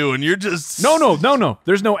what you're doing. You're just No.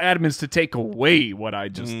 There's no admins to take away what I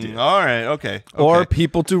just did. All right. Okay. Or okay.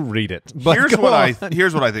 people to read it. But here's go what on.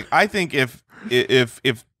 here's what I think. I think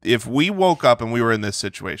if we woke up and we were in this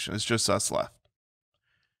situation, it's just us left.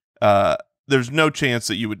 There's no chance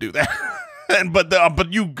that you would do that.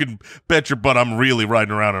 But you can bet your butt I'm really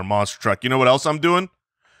riding around in a monster truck. You know what else I'm doing?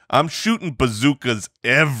 I'm shooting bazookas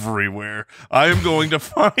everywhere. I am going to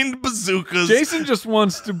find bazookas. Jason just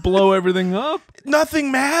wants to blow everything up.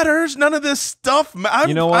 Nothing matters. None of this stuff.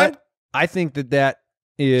 You know what? I think that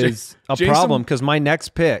is a Jason- problem because my next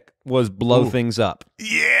pick was blow Ooh. things up.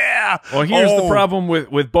 Yeah. Well, here's the Oh. problem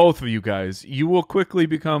with both of you guys. You will quickly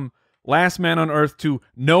become last man on Earth to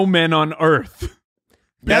no men on Earth.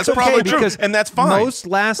 That's okay, probably true, because and that's fine. Most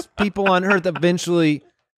last people on Earth eventually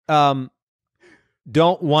don't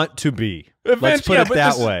want to be. Let's put it but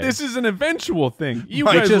that way. This is an eventual thing. You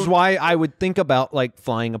Which guys Which is will- why I would think about like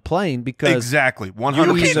flying a plane because exactly. you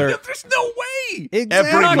 100%. either There's no way.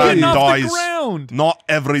 Every We're not man getting off the dies. ground. Not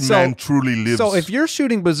every So- man truly lives. So if you're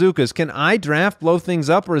shooting bazookas, can I draft blow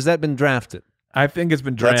things up or has that been drafted? I think it's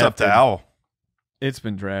been drafted. that's up to Al. It's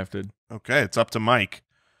been drafted. Okay, it's up to Mike.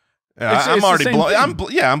 It's I'm the already same blowing.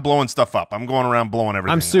 thing. I'm blowing stuff up. I'm going around blowing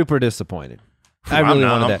everything. I'm up. super disappointed. I I'm really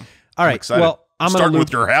not. wanted that. All I'm right. excited. Well, I'm gonna starting loop,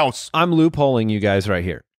 with your house. I'm loopholing you guys right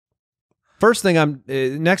here. First thing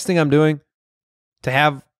next thing I'm doing to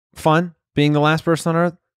have fun being the last person on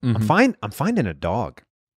Earth. Mhm. I'm finding a dog.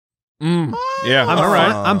 Yeah,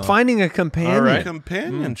 I'm finding a companion. All right.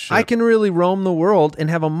 Companionship. I can really roam the world and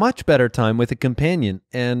have a much better time with a companion.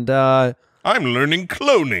 And I'm learning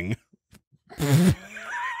cloning.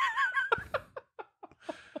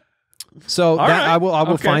 so All right. I will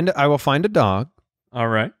Okay. find a dog. All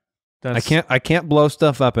right. I can't blow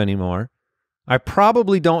stuff up anymore. I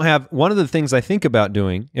probably don't have one of the things I think about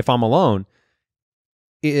doing if I'm alone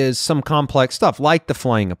is some complex stuff like the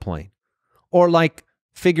flying a plane or like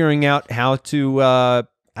figuring out how to I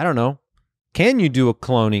don't know, can you do a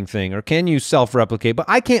cloning thing or can you self-replicate? But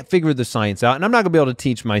I can't figure the science out and I'm not going to be able to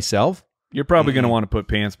teach myself. You're probably going to want to put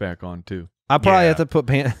pants back on too. I probably have to put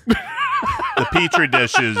pants. The Petri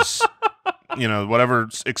dishes, whatever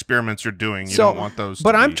experiments you're doing, you don't want those.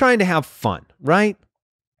 But I'm trying to have fun, right?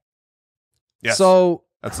 Yes. So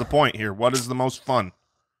that's the point here. What is the most fun?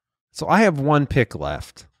 So I have one pick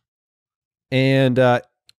left. And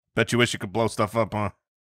bet you wish you could blow stuff up, huh?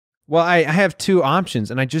 Well, I have two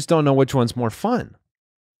options, and I just don't know which one's more fun.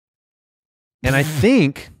 And I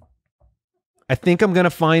think I'm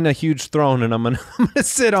gonna find a huge throne, and I'm gonna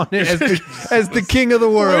sit on it as the king of the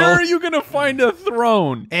world. Where are you gonna find a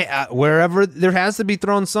throne? Wherever there has to be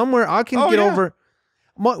thrones somewhere. I can get over.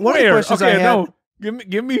 One of the questions I have.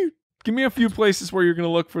 Give me a few places where you're gonna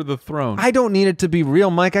look for the throne. I don't need it to be real,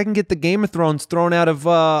 Mike. I can get the Game of Thrones thrown out of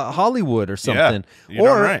Hollywood or something. Yeah,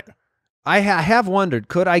 you're right. I have wondered,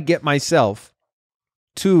 could I get myself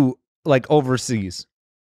to like overseas?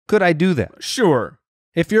 Could I do that? Sure.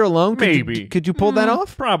 If you're alone, Maybe. Could you pull that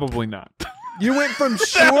off? Probably not. You went from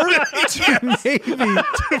sure to maybe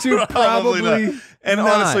to probably not. And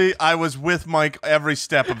not. honestly, I was with Mike every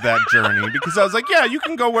step of that journey because I was like, yeah, you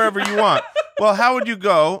can go wherever you want. Well, how would you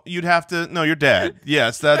go? You'd have to, no, you're dead.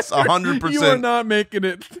 Yes, that's 100%. You are not making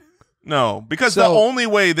it. No, because the only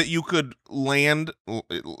way that you could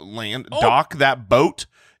dock that boat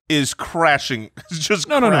is crashing,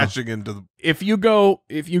 crashing into the. If you go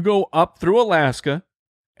up through Alaska,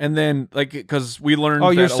 and then because we learned. Oh,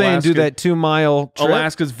 you're that saying do that 2 mile trip?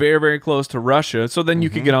 Alaska's very, very close to Russia, so then you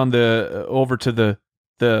could get on over to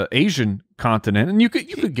the Asian continent, and you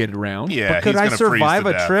could get around. Yeah, but could I survive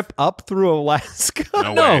a trip up through Alaska?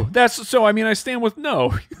 No, that's so. I mean, I stand with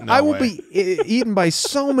no. I will be eaten by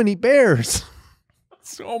so many bears.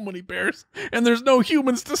 So many bears, and there's no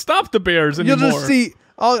humans to stop the bears anymore. You'll just see.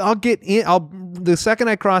 I'll get in. The second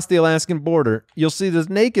I cross the Alaskan border, you'll see this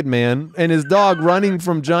naked man and his dog running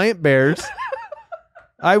from giant bears.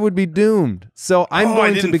 I would be doomed. So I'm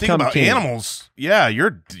going to become king. Animals. Yeah,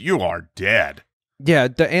 you are dead. Yeah,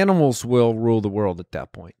 the animals will rule the world at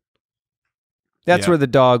that point. That's where the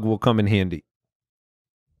dog will come in handy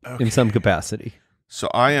in some capacity. So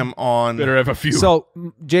I am on. Better have a few. So,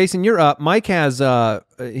 Jason, you're up. Mike has,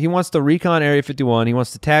 he wants to recon Area 51. He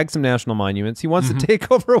wants to tag some national monuments. He wants to take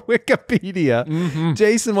over Wikipedia.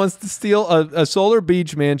 Jason wants to steal a solar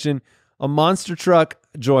beach mansion, a monster truck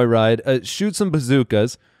joyride, shoot some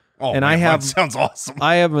bazookas. Oh, and man, that sounds awesome.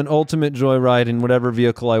 I have an ultimate joyride in whatever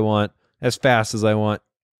vehicle I want, as fast as I want.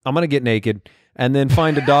 I'm going to get naked and then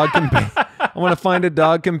find a dog companion. I want to find a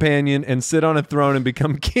dog companion and sit on a throne and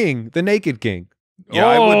become king, the naked king. Yeah,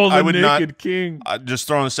 I would naked not. King. Just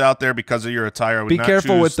throwing this out there because of your attire. I would Be not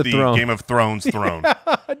careful choose with the throne. Game of Thrones throne.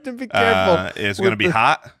 To be careful. It's going to be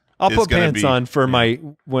hot. I'll put pants on for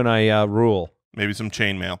when I rule. Maybe some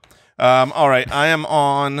chainmail. All right, I am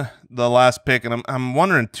on the last pick, and I'm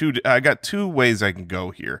wondering I got two ways I can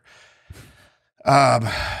go here.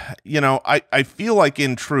 I feel like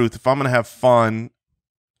in truth, if I'm going to have fun,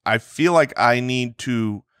 I feel like I need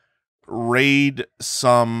to raid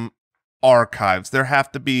some archives. There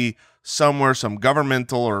have to be somewhere, some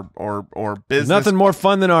governmental or business. Nothing more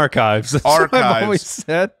fun than archives. That's what I've always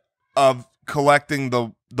said. Of collecting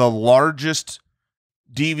the largest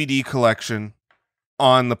DVD collection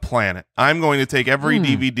on the planet. I'm going to take every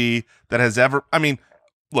DVD that has ever. I mean,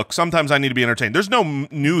 look, sometimes I need to be entertained. There's no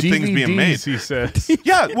new things being made. He said.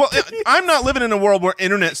 Yeah, well, I'm not living in a world where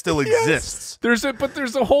internet still exists. There's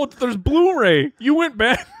Blu-ray. You went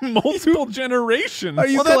back multiple generations. Are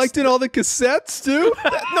you collecting all the cassettes too?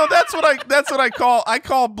 No, that's what I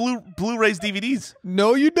call Blu-rays DVDs.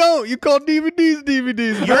 No, you don't. You call DVDs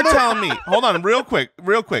DVDs. You're telling me. Hold on, real quick.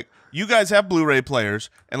 You guys have Blu-ray players,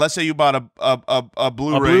 and let's say you bought a Blu-ray. A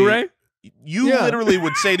Blu-ray? You literally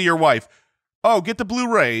would say to your wife, "Oh, get the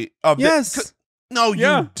Blu-ray of yes." this." No,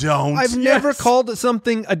 you don't. I've never called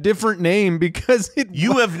something a different name because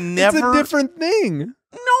you have never. It's a different thing.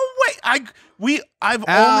 No way. I've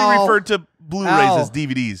only referred to Blu-rays as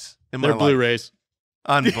DVDs in my life. Blu-rays.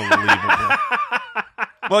 Unbelievable.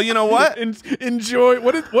 Well, you know what? Enjoy.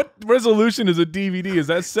 What resolution is a DVD? Is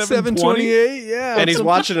that 720? 728, yeah. And he's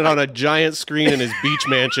watching it on a giant screen in his beach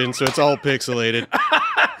mansion, so it's all pixelated.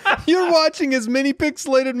 You're watching as many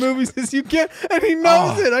pixelated movies as you can, and he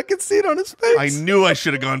knows it. I can see it on his face. I knew I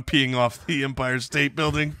should have gone peeing off the Empire State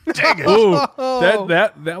Building. Dang it. Ooh,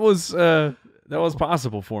 that was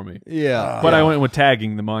possible for me. Yeah. But I went with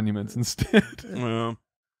tagging the monuments instead.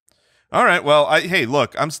 All right. Well, hey,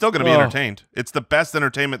 look, I'm still going to be entertained. It's the best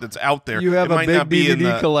entertainment that's out there. You have it a might big not be in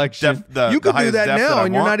DVD the collection. the You could do highest that def now, I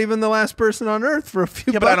and you're want. not even the last person on Earth for a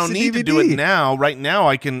few Yeah, bucks but I don't need to do it DVD. now. Right now,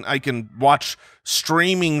 I can watch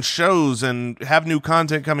streaming shows and have new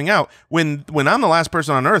content coming out. When I'm the last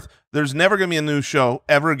person on Earth, there's never going to be a new show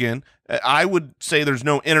ever again. I would say there's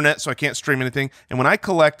no internet, so I can't stream anything. And when I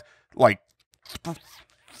collect like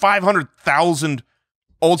 500,000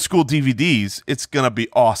 old school DVDs, it's going to be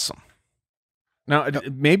awesome. Now,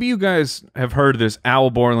 maybe you guys have heard of this. Al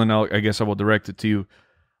Borland, I guess I will direct it to you.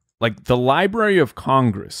 Like the Library of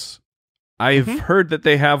Congress, I've heard that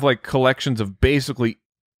they have like collections of basically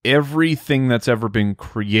everything that's ever been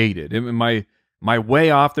created. Am I way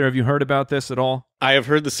off there? Have you heard about this at all? I have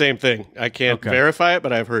heard the same thing. I can't verify it,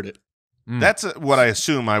 but I've heard it. That's what I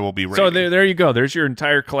assume I will be reading. So there you go. There's your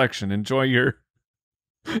entire collection. Enjoy your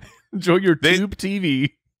tube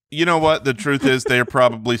TV. You know what? The truth is they're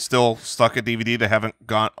probably still stuck at DVD. They haven't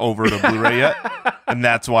gone over to Blu-ray yet, and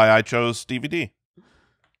that's why I chose DVD.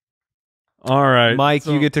 All right, Mike,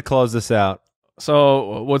 you get to close this out.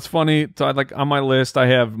 So what's funny, like on my list, I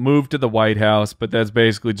have moved to the White House, but that's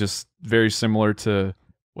basically just very similar to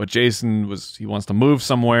what Jason was. He wants to move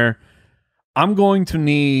somewhere. I'm going to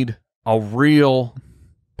need a real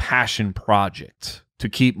passion project to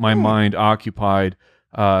keep my mind occupied,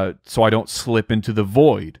 so I don't slip into the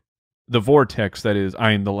void, the vortex that is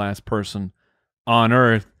I am the last person on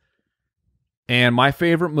Earth. And my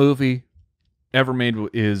favorite movie ever made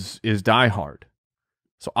is Die Hard.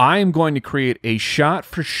 So I am going to create a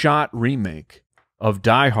shot-for-shot remake of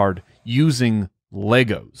Die Hard using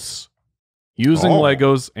Legos.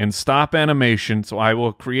 Legos and stop animation, so I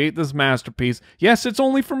will create this masterpiece. Yes, it's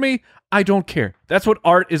only for me. I don't care. That's what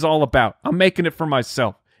art is all about. I'm making it for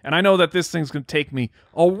myself. And I know that this thing's going to take me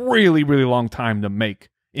a really, really long time to make.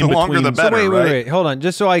 The longer the better, So right? wait. Hold on.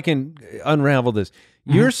 Just so I can unravel this.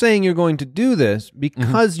 You're saying you're going to do this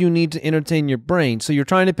because you need to entertain your brain. So you're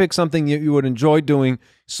trying to pick something that you would enjoy doing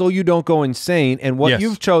so you don't go insane. And what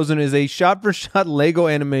you've chosen is a shot-for-shot Lego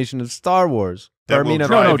animation of Star Wars. That will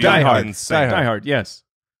drive you Die Hard. insane. Die Hard, yes.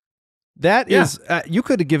 That is, you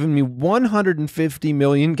could have given me 150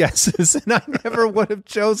 million guesses, and I never would have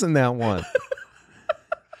chosen that one.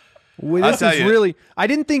 This is really, I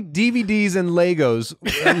didn't think DVDs and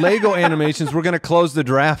Lego animations were going to close the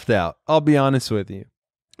draft out. I'll be honest with you.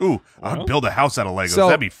 Ooh, I'd build a house out of Legos. So-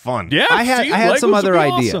 That'd be fun. Yeah, I had some Legos other would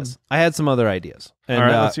be ideas. awesome. I had some other ideas, and All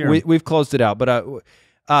right, let's hear 'em. we've closed it out. But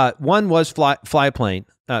one was fly plane,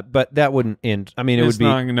 but that wouldn't end. I mean, it It's would be.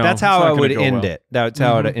 not- no, that's it's how not I gonna would go end well. it. That's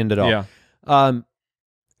how it would end it all. Yeah.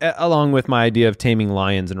 Along with my idea of taming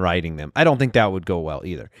lions and riding them, I don't think that would go well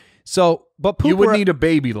either. So, but poop You would need a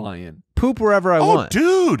baby lion. poop wherever I Oh, want.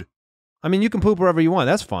 dude. I mean, you can poop wherever you want.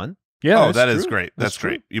 That's fun. Yeah, Oh, that is true. great. That's true.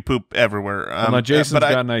 great. You poop everywhere. Well, now Jason's but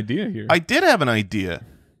got an idea here. I did have an idea.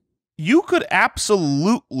 You could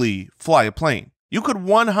absolutely fly a plane. You could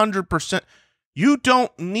 100%. You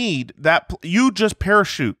don't need that. You just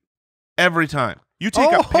parachute every time. You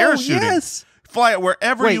take up parachuting, yes. fly it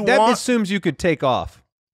wherever Wait, you that want. assumes you could take off.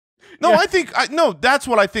 No, no, that's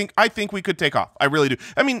what I think. I think we could take off. I really do.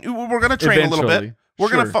 I mean, we're going to train a little bit.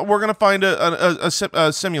 Eventually. We're gonna find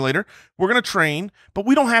a simulator. We're gonna train, but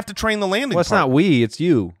we don't have to train the landing. Well, it's part. not we, it's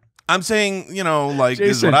you. I'm saying, like this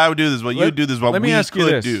is Jason, what I would do. This is what you do. This is what let me we ask you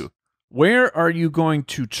could this. do. Where are you going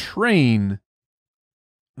to train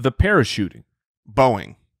the parachuting?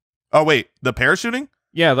 Boeing. Oh wait, the parachuting?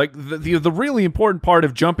 Yeah, like the really important part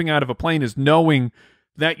of jumping out of a plane is knowing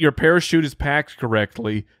that your parachute is packed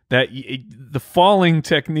correctly, that the falling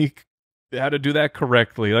technique, how to do that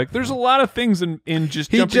correctly. Like, there's a lot of things in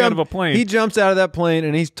just jumping out of a plane. He jumps out of that plane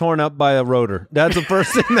and he's torn up by a rotor. That's the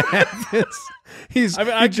first thing that happens.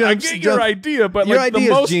 I get your idea, but your like,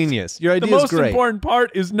 idea is genius. Your idea the is most great. important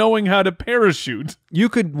part is knowing how to parachute. You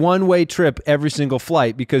could one-way trip every single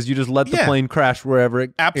flight because you just let the plane crash wherever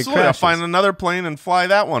it Absolutely. I'll crashes. find another plane and fly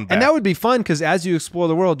that one back. And that would be fun because as you explore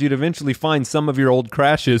the world, you'd eventually find some of your old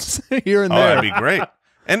crashes here and Oh, there. that'd be great.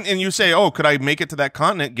 And you say, oh, could I make it to that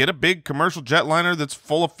continent? Get a big commercial jetliner that's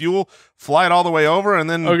full of fuel, fly it all the way over, and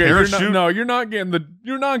then parachute. You're not getting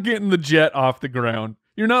the jet off the ground.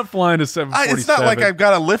 You're not flying a 747. It's not like I've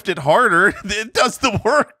got to lift it harder. It does the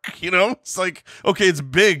work, It's like, okay, it's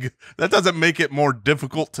big. That doesn't make it more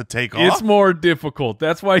difficult to take off. It's more difficult.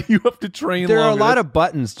 That's why you have to train There longer. are a lot of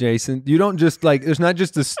buttons, Jason. You don't just there's not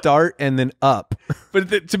just a start and then up.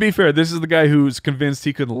 But to be fair, this is the guy who's convinced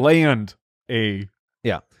he could land a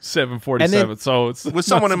 747. So it's with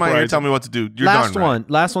someone in my ear telling me what to do. You're last darn right.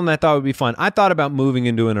 Last one that I thought would be fun. I thought about moving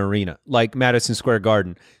into an arena like Madison Square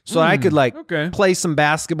Garden, so I could play some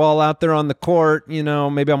basketball out there on the court.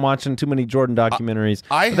 Maybe I'm watching too many Jordan documentaries.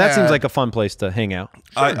 That seems like a fun place to hang out.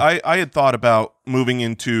 Sure. I had thought about moving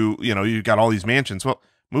into you've got all these mansions. Well,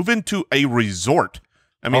 move into a resort.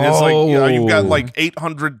 I mean, it's like you've got like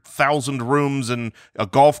 800,000 rooms and a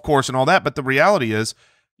golf course and all that. But the reality is,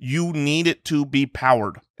 you need it to be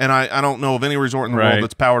powered, and I don't know of any resort in the world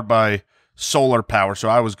that's powered by solar power.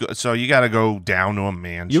 So you got to go down to a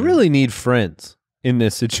mansion. You really need friends in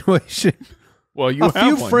this situation. Well, a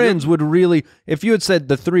few friends would really. If you had said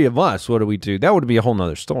the three of us, what do we do? That would be a whole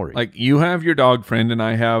nother story. Like you have your dog friend, and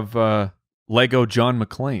I have Lego John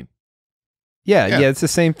McClane. Yeah, it's the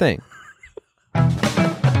same thing.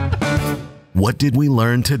 What did we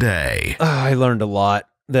learn today? I learned a lot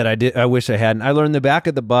that I wish I hadn't. I learned the back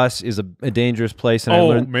of the bus is a dangerous place, and I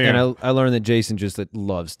learned that Jason just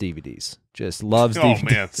loves DVDs. Just loves DVDs.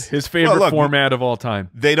 Man. His favorite format of all time.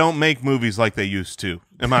 They don't make movies like they used to.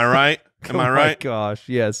 Am I right? Am I right? Oh my gosh,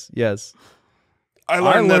 yes. I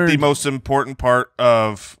learned that the most important part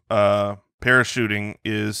of parachuting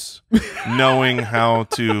is knowing how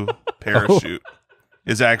to parachute.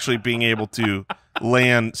 Is actually being able to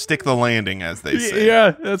stick the landing, as they say.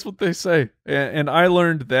 Yeah, that's what they say. And I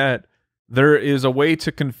learned that there is a way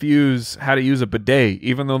to confuse how to use a bidet,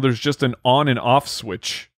 even though there's just an on and off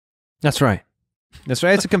switch. That's right. It's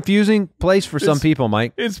a confusing place for some people,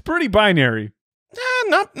 Mike. It's pretty binary.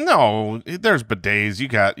 No. There's bidets. You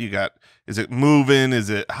got. Is it moving?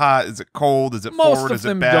 Is it hot? Is it cold? Is it forward? Is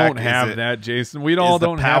it back? Most of them don't have that, Jason. We all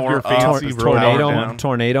don't have your fancy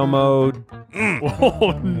tornado mode.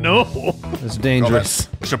 Oh no, it's dangerous.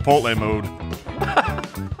 Chipotle mode.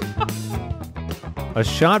 A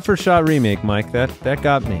shot-for-shot remake, Mike. That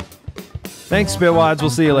got me. Thanks, Spitwads.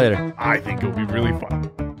 We'll see you later. I think it'll be really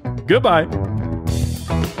fun. Goodbye.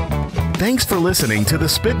 Thanks for listening to the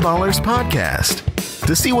Spitballers podcast.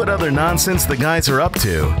 To see what other nonsense the guys are up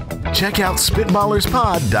to, check out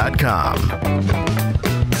SpitballersPod.com.